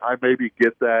 I maybe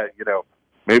get that.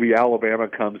 Maybe Alabama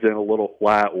comes in a little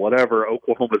flat, whatever.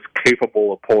 Oklahoma's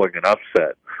capable of pulling an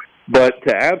upset." But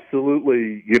to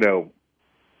absolutely,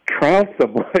 trounced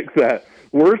them like that,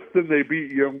 worse than they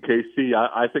beat UMKC,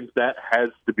 I think that has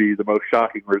to be the most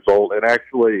shocking result. And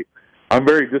actually, I'm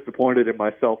very disappointed in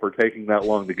myself for taking that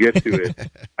long to get to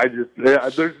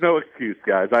it. There's no excuse,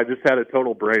 guys. I just had a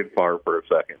total brain fart for a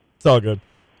second. It's all good.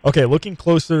 Okay, looking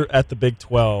closer at the Big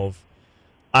 12,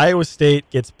 Iowa State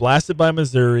gets blasted by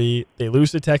Missouri. They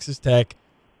lose to Texas Tech.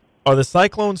 Are the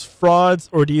Cyclones frauds,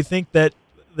 or do you think that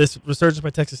this resurgence by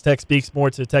Texas Tech speaks more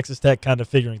to Texas Tech kind of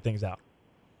figuring things out?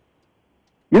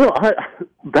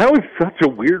 That was such a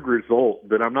weird result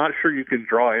that I'm not sure you can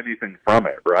draw anything from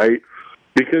it, right?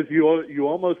 Because you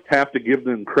almost have to give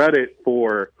them credit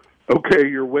for, okay,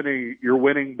 you're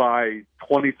winning by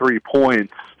 23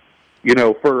 points,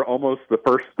 for almost the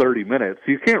first 30 minutes.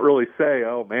 You can't really say,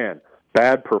 oh man,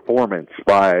 bad performance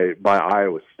by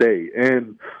Iowa State.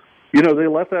 And they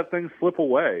let that thing slip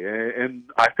away. And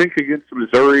I think against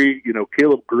Missouri,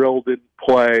 Caleb Grill didn't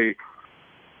play.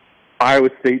 Iowa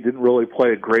State didn't really play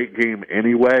a great game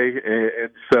anyway, and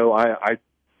so I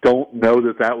don't know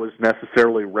that was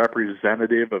necessarily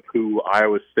representative of who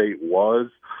Iowa State was.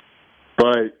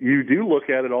 But you do look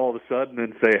at it all of a sudden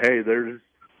and say, hey,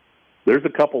 there's a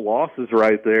couple losses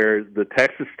right there. The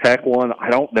Texas Tech one, I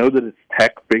don't know that it's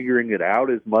Tech figuring it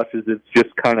out as much as it's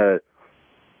just kind of,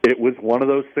 it was one of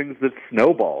those things that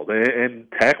snowballed. And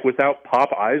Tech without Pop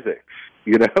Isaacs,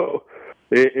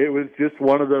 It was just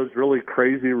one of those really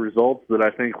crazy results that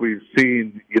I think we've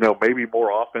seen, maybe more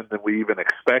often than we even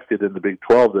expected in the Big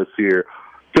 12 this year.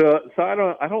 So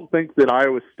I don't think that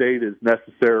Iowa State is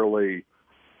necessarily,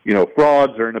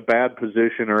 frauds or in a bad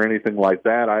position or anything like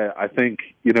that. I think,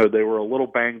 they were a little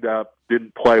banged up,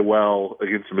 didn't play well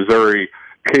against Missouri,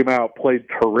 came out, played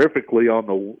terrifically on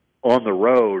the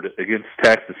road against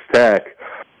Texas Tech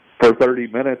for 30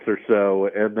 minutes or so,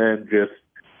 and then just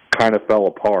kind of fell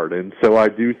apart. And so I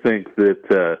do think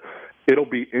that it'll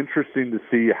be interesting to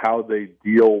see how they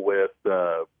deal with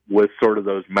sort of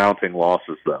those mounting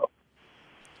losses, though.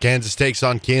 Kansas takes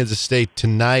on Kansas State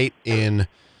tonight in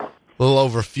a little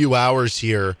over a few hours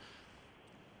here.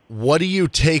 What do you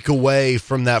take away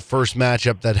from that first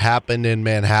matchup that happened in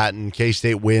Manhattan?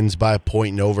 K-State wins by a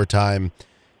point in overtime,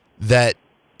 that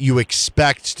you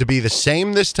expect to be the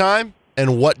same this time,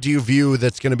 and what do you view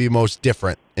that's going to be most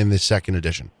different in this second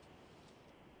edition?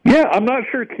 Yeah, I'm not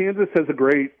sure Kansas has a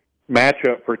great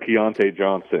matchup for Keontae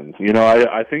Johnson. You know,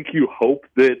 I think you hope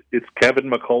that it's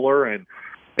Kevin McCullough,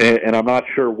 and I'm not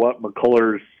sure what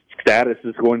McCullough's status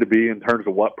is going to be in terms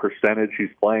of what percentage he's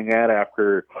playing at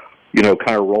after, you know,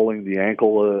 kind of rolling the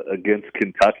ankle against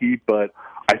Kentucky. But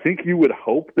I think you would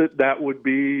hope that that would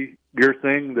be your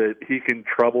thing, that he can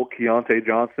trouble Keontae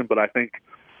Johnson. But I think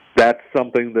that's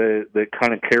something that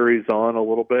kind of carries on a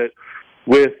little bit.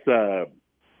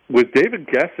 With David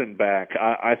Gesson back,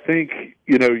 I think,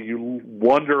 you know, you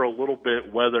wonder a little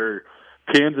bit whether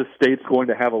Kansas State's going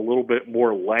to have a little bit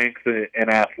more length and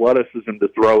athleticism to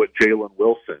throw at Jalen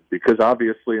Wilson, because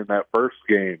obviously in that first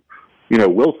game, you know,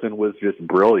 Wilson was just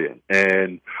brilliant,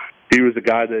 and he was a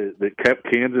guy that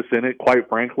kept Kansas in it, quite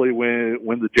frankly, when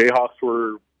the Jayhawks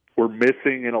were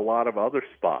missing in a lot of other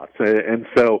spots. And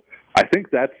so I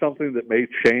think that's something that may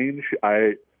change.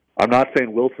 I'm not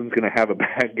saying Wilson's going to have a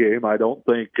bad game. I don't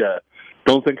think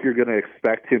you're going to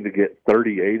expect him to get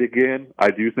 38 again. I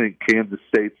do think Kansas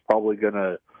State's probably going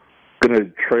to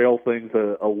trail things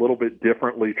a little bit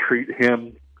differently, treat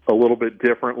him a little bit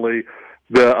differently.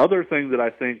 The other thing that I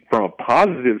think from a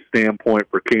positive standpoint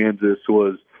for Kansas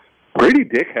was Grady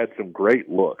Dick had some great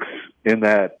looks in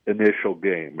that initial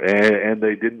game, and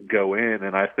they didn't go in.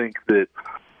 And I think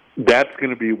that's going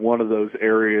to be one of those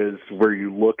areas where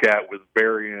you look at with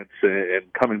variance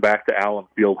and coming back to Allen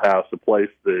Fieldhouse, a place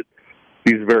that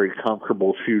he's very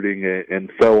comfortable shooting and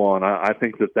so on. I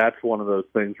think that's one of those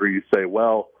things where you say,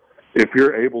 well, if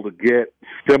you're able to get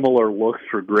similar looks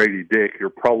for Grady Dick, you're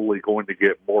probably going to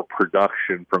get more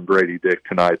production from Grady Dick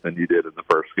tonight than you did in the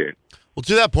first game. Well,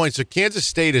 to that point, so Kansas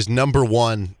State is number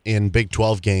one in Big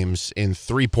 12 games in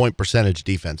three-point percentage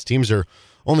defense. Teams are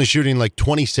only shooting like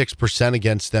 26%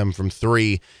 against them from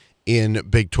three in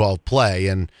Big 12 play.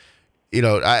 And, you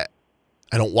know, I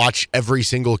don't watch every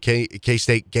single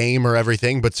K-State game or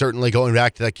everything, but certainly going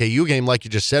back to that KU game, like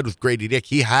you just said with Grady Dick,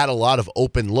 he had a lot of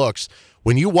open looks.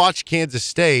 When you watch Kansas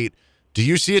State, do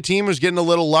you see a team who's getting a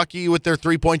little lucky with their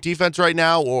three-point defense right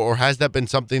now, or has that been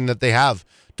something that they have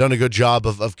done a good job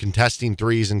of contesting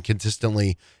threes and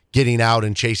consistently getting out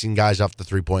and chasing guys off the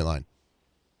three-point line?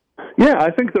 Yeah,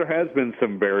 I think there has been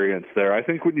some variance there. I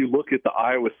think when you look at the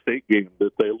Iowa State game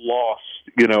that they lost,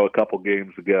 you know, a couple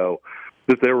games ago,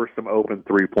 that there were some open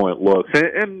three-point looks.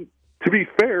 And to be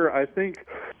fair, I think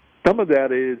some of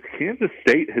that is Kansas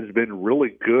State has been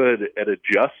really good at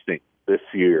adjusting this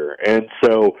year. And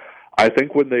so I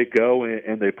think when they go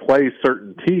and they play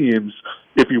certain teams,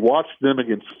 if you watch them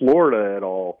against Florida at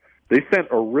all, they sent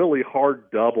a really hard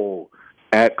double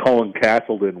at Colin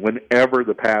Castleton whenever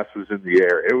the pass was in the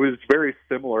air. It was very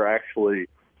similar, actually,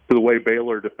 to the way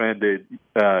Baylor defended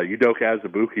Udoka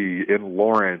Azubuike in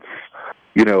Lawrence,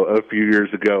 you know, a few years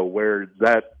ago, where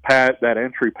that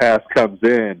entry pass comes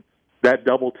in, that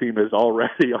double team is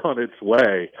already on its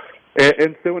way.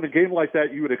 And so in a game like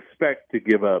that, you would expect to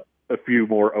give up a few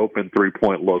more open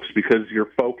three-point looks because your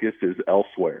focus is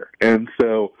elsewhere. And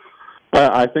so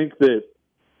I think that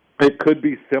it could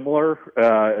be similar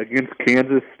against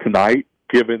Kansas tonight,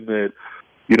 given that,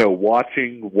 you know,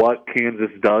 watching what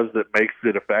Kansas does that makes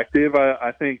it effective.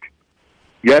 I think,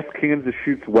 yes, Kansas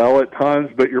shoots well at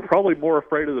times, but you're probably more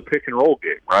afraid of the pick-and-roll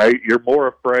game, right? You're more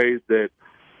afraid that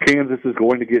Kansas is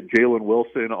going to get Jalen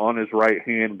Wilson on his right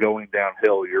hand going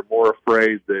downhill. You're more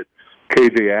afraid that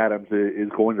KJ Adams is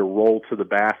going to roll to the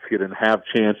basket and have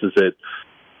chances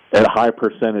at high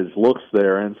percentage looks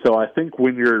there. And so I think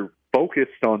when you're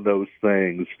focused on those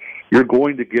things, you're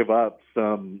going to give up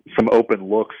some open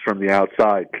looks from the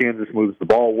outside. Kansas moves the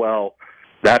ball well.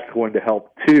 That's going to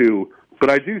help too.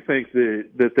 But I do think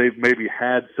that they've maybe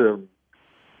had some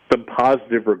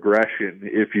positive regression,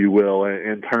 if you will,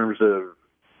 in terms of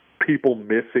people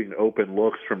missing open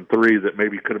looks from three that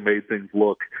maybe could have made things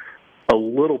look a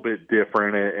little bit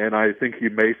different. And I think you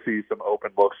may see some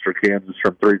open looks for Kansas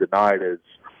from three tonight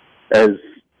as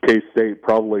K-State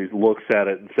probably looks at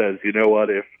it and says, you know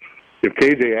what, if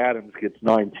KJ Adams gets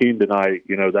 19 tonight,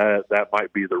 you know, that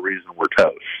might be the reason we're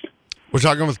toast. We're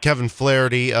talking with Kevin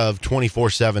Flaherty of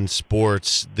 24/7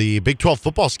 Sports. The Big 12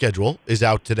 football schedule is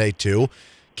out today, too.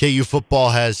 KU football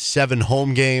has 7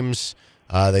 home games.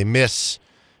 They miss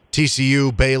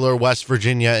TCU, Baylor, West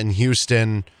Virginia, and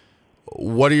Houston.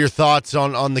 What are your thoughts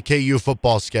on the KU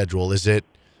football schedule? Is it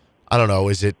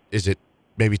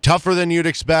maybe tougher than you'd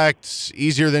expect,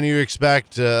 easier than you'd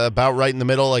expect, about right in the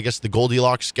middle? I guess the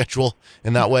Goldilocks schedule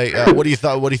in that way. What do you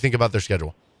think about their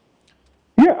schedule?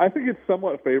 Yeah, I think it's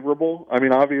somewhat favorable. I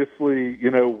mean, obviously, you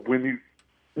know, when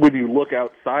you look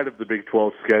outside of the Big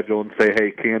 12 schedule and say,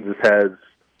 hey, Kansas has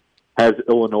has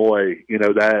Illinois.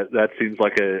 That seems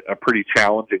like a pretty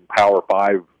challenging Power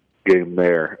 5 game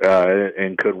there,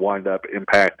 and could wind up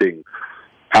impacting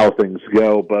how things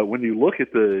go. But when you look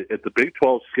at the Big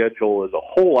 12 schedule as a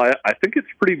whole, I think it's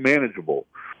pretty manageable.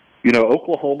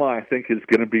 Oklahoma, I think, is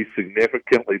going to be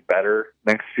significantly better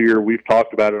next year. We've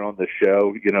talked about it on the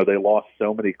show. They lost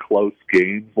so many close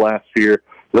games last year.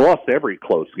 They lost every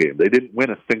close game. They didn't win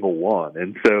a single one.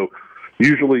 And so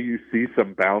usually you see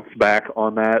some bounce back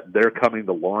on that. They're coming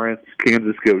to Lawrence.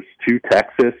 Kansas goes to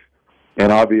Texas.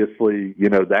 And obviously,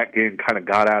 that game kind of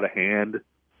got out of hand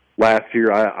last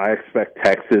year. I expect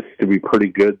Texas to be pretty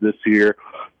good this year.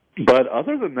 But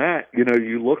other than that,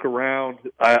 you look around,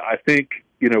 I think,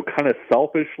 kind of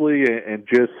selfishly and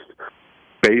just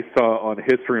based on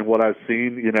history and what I've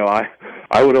seen,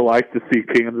 I would have liked to see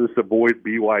Kansas avoid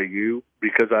BYU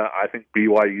because I think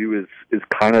BYU is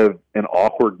kind of an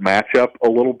awkward matchup a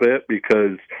little bit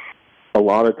because a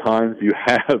lot of times you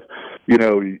have,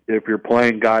 if you're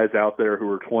playing guys out there who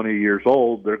are 20 years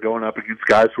old, they're going up against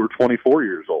guys who are 24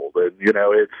 years old.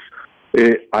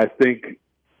 And, I think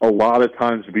a lot of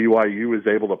times BYU is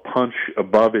able to punch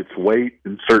above its weight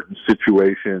in certain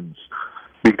situations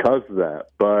because of that.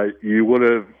 But you would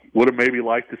have maybe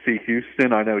liked to see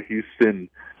Houston. I know Houston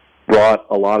brought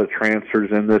a lot of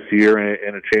transfers in this year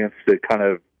and a chance to kind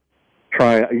of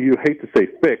try, you hate to say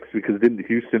fix, because didn't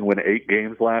Houston win 8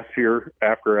 games last year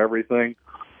after everything?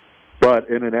 But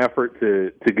in an effort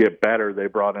to get better, they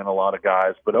brought in a lot of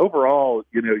guys. But overall,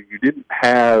 you didn't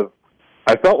have,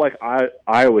 I felt like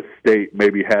Iowa State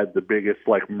maybe had the biggest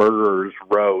murderer's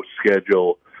row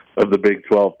schedule of the Big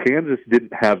 12. Kansas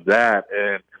didn't have that.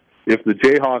 And if the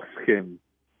Jayhawks can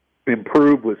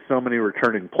improve with so many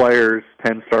returning players,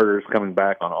 10 starters coming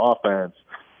back on offense,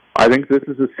 I think this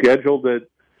is a schedule that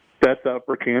sets up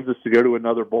for Kansas to go to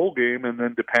another bowl game. And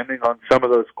then depending on some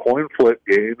of those coin flip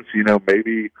games,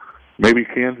 maybe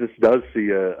Kansas does see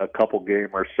a couple game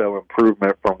or so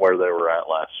improvement from where they were at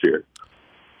last year.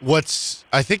 What's,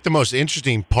 I think, the most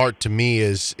interesting part to me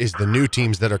is the new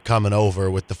teams that are coming over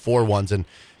with the 4 ones, and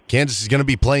Kansas is going to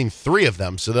be playing 3 of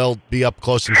them, so they'll be up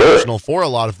close and personal for a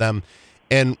lot of them.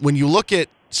 And when you look at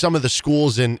some of the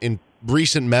schools in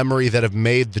recent memory that have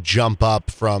made the jump up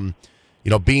from,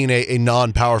 being a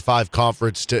non-Power 5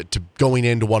 conference to going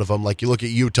into one of them, like you look at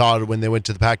Utah when they went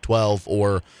to the Pac-12,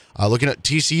 or looking at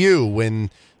TCU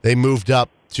when they moved up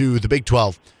to the Big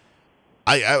 12.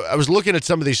 I was looking at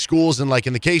some of these schools, and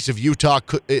in the case of Utah,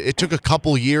 it took a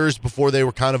couple years before they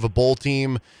were kind of a bowl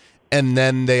team, and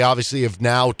then they obviously have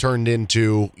now turned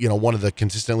into one of the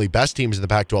consistently best teams in the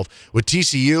Pac-12. With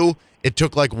TCU, it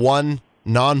took one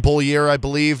non-bowl year, I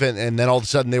believe, and then all of a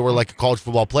sudden they were a college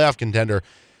football playoff contender.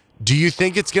 Do you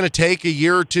think it's going to take a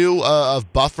year or two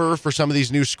of buffer for some of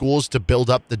these new schools to build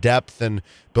up the depth and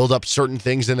build up certain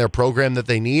things in their program that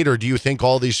they need, or do you think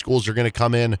all these schools are going to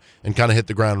come in and kind of hit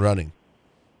the ground running?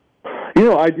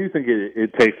 I do think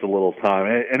it takes a little time.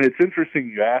 And it's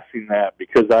interesting you asking that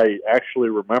because I actually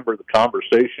remember the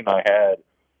conversation I had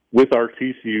with our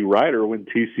TCU writer when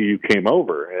TCU came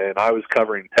over. And I was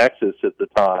covering Texas at the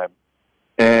time.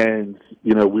 And,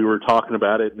 we were talking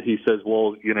about it, and he says,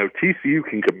 well, TCU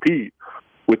can compete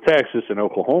with Texas and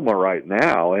Oklahoma right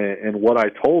now. And what I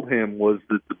told him was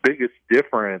that the biggest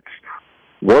difference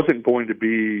wasn't going to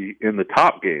be in the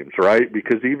top games, right?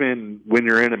 Because even when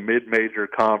you're in a mid-major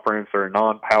conference or a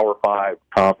non-Power 5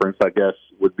 conference, I guess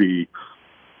would be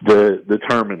the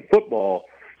term in football,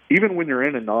 even when you're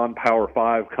in a non-Power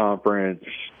 5 conference,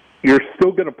 you're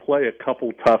still going to play a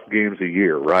couple tough games a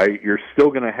year, right? You're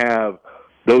still going to have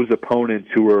those opponents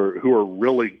who are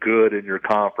really good in your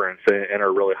conference and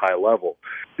are really high level.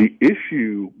 The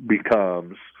issue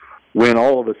becomes when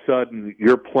all of a sudden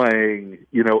you're playing,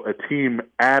 a team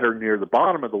at or near the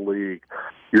bottom of the league,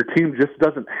 your team just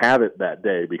doesn't have it that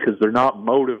day because they're not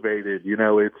motivated.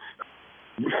 It's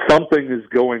something is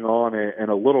going on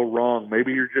and a little wrong.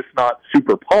 Maybe you're just not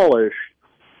super polished.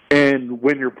 And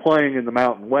when you're playing in the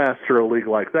Mountain West or a league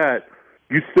like that,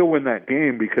 you still win that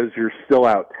game because you're still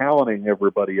out talenting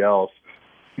everybody else.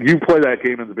 You play that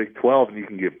game in the Big 12 and you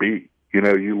can get beat.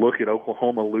 You look at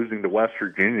Oklahoma losing to West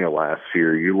Virginia last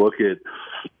year. You look at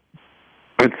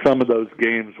some of those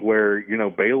games where,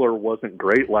 Baylor wasn't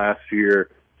great last year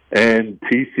and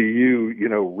TCU,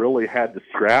 really had to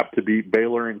scrap to beat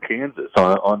Baylor and Kansas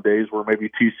on days where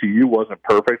maybe TCU wasn't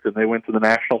perfect and they went to the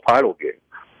national title game.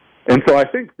 And so I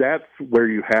think that's where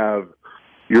you have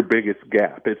your biggest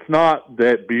gap. It's not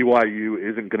that BYU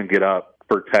isn't going to get up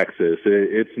for Texas.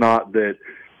 It's not that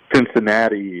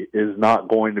Cincinnati is not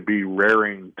going to be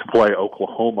raring to play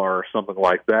Oklahoma or something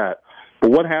like that.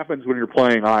 But what happens when you're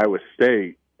playing Iowa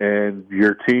State and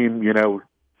your team,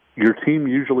 your team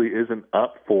usually isn't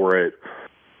up for it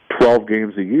 12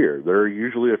 games a year. There are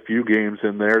usually a few games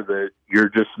in there that you're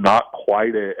just not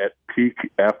quite at peak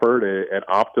effort, at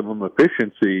optimum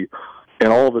efficiency,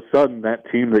 and all of a sudden that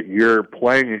team that you're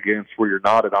playing against where you're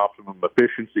not at optimum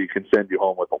efficiency can send you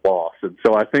home with a loss. And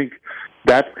so I think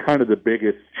that's kind of the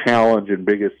biggest challenge and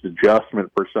biggest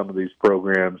adjustment for some of these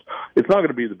programs. It's not going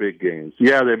to be the big games.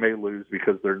 Yeah, they may lose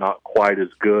because they're not quite as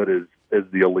good as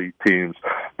the elite teams.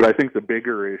 But I think the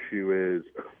bigger issue is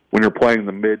when you're playing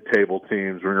the mid-table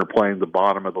teams, when you're playing the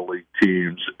bottom of the league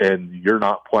teams, and you're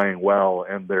not playing well,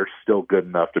 and they're still good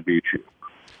enough to beat you.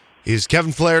 He's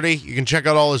Kevin Flaherty. You can check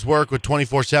out all his work with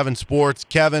 24/7 Sports.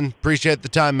 Kevin, appreciate the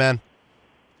time, man.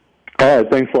 All right,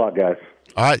 thanks a lot, guys.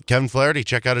 All right, Kevin Flaherty,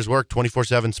 check out his work,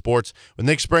 24/7 Sports. With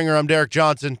Nick Springer, I'm Derek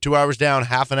Johnson. 2 hours down,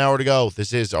 half an hour to go.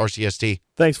 This is RCST.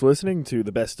 Thanks for listening to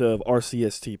the Best of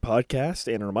RCST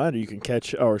podcast. And a reminder, you can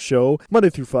catch our show Monday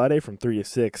through Friday from 3 to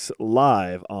 6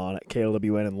 live on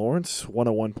KLWN in Lawrence,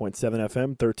 101.7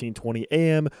 FM, 1320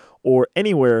 AM, or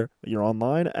anywhere you're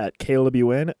online at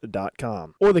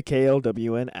klwn.com or the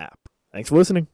KLWN app. Thanks for listening.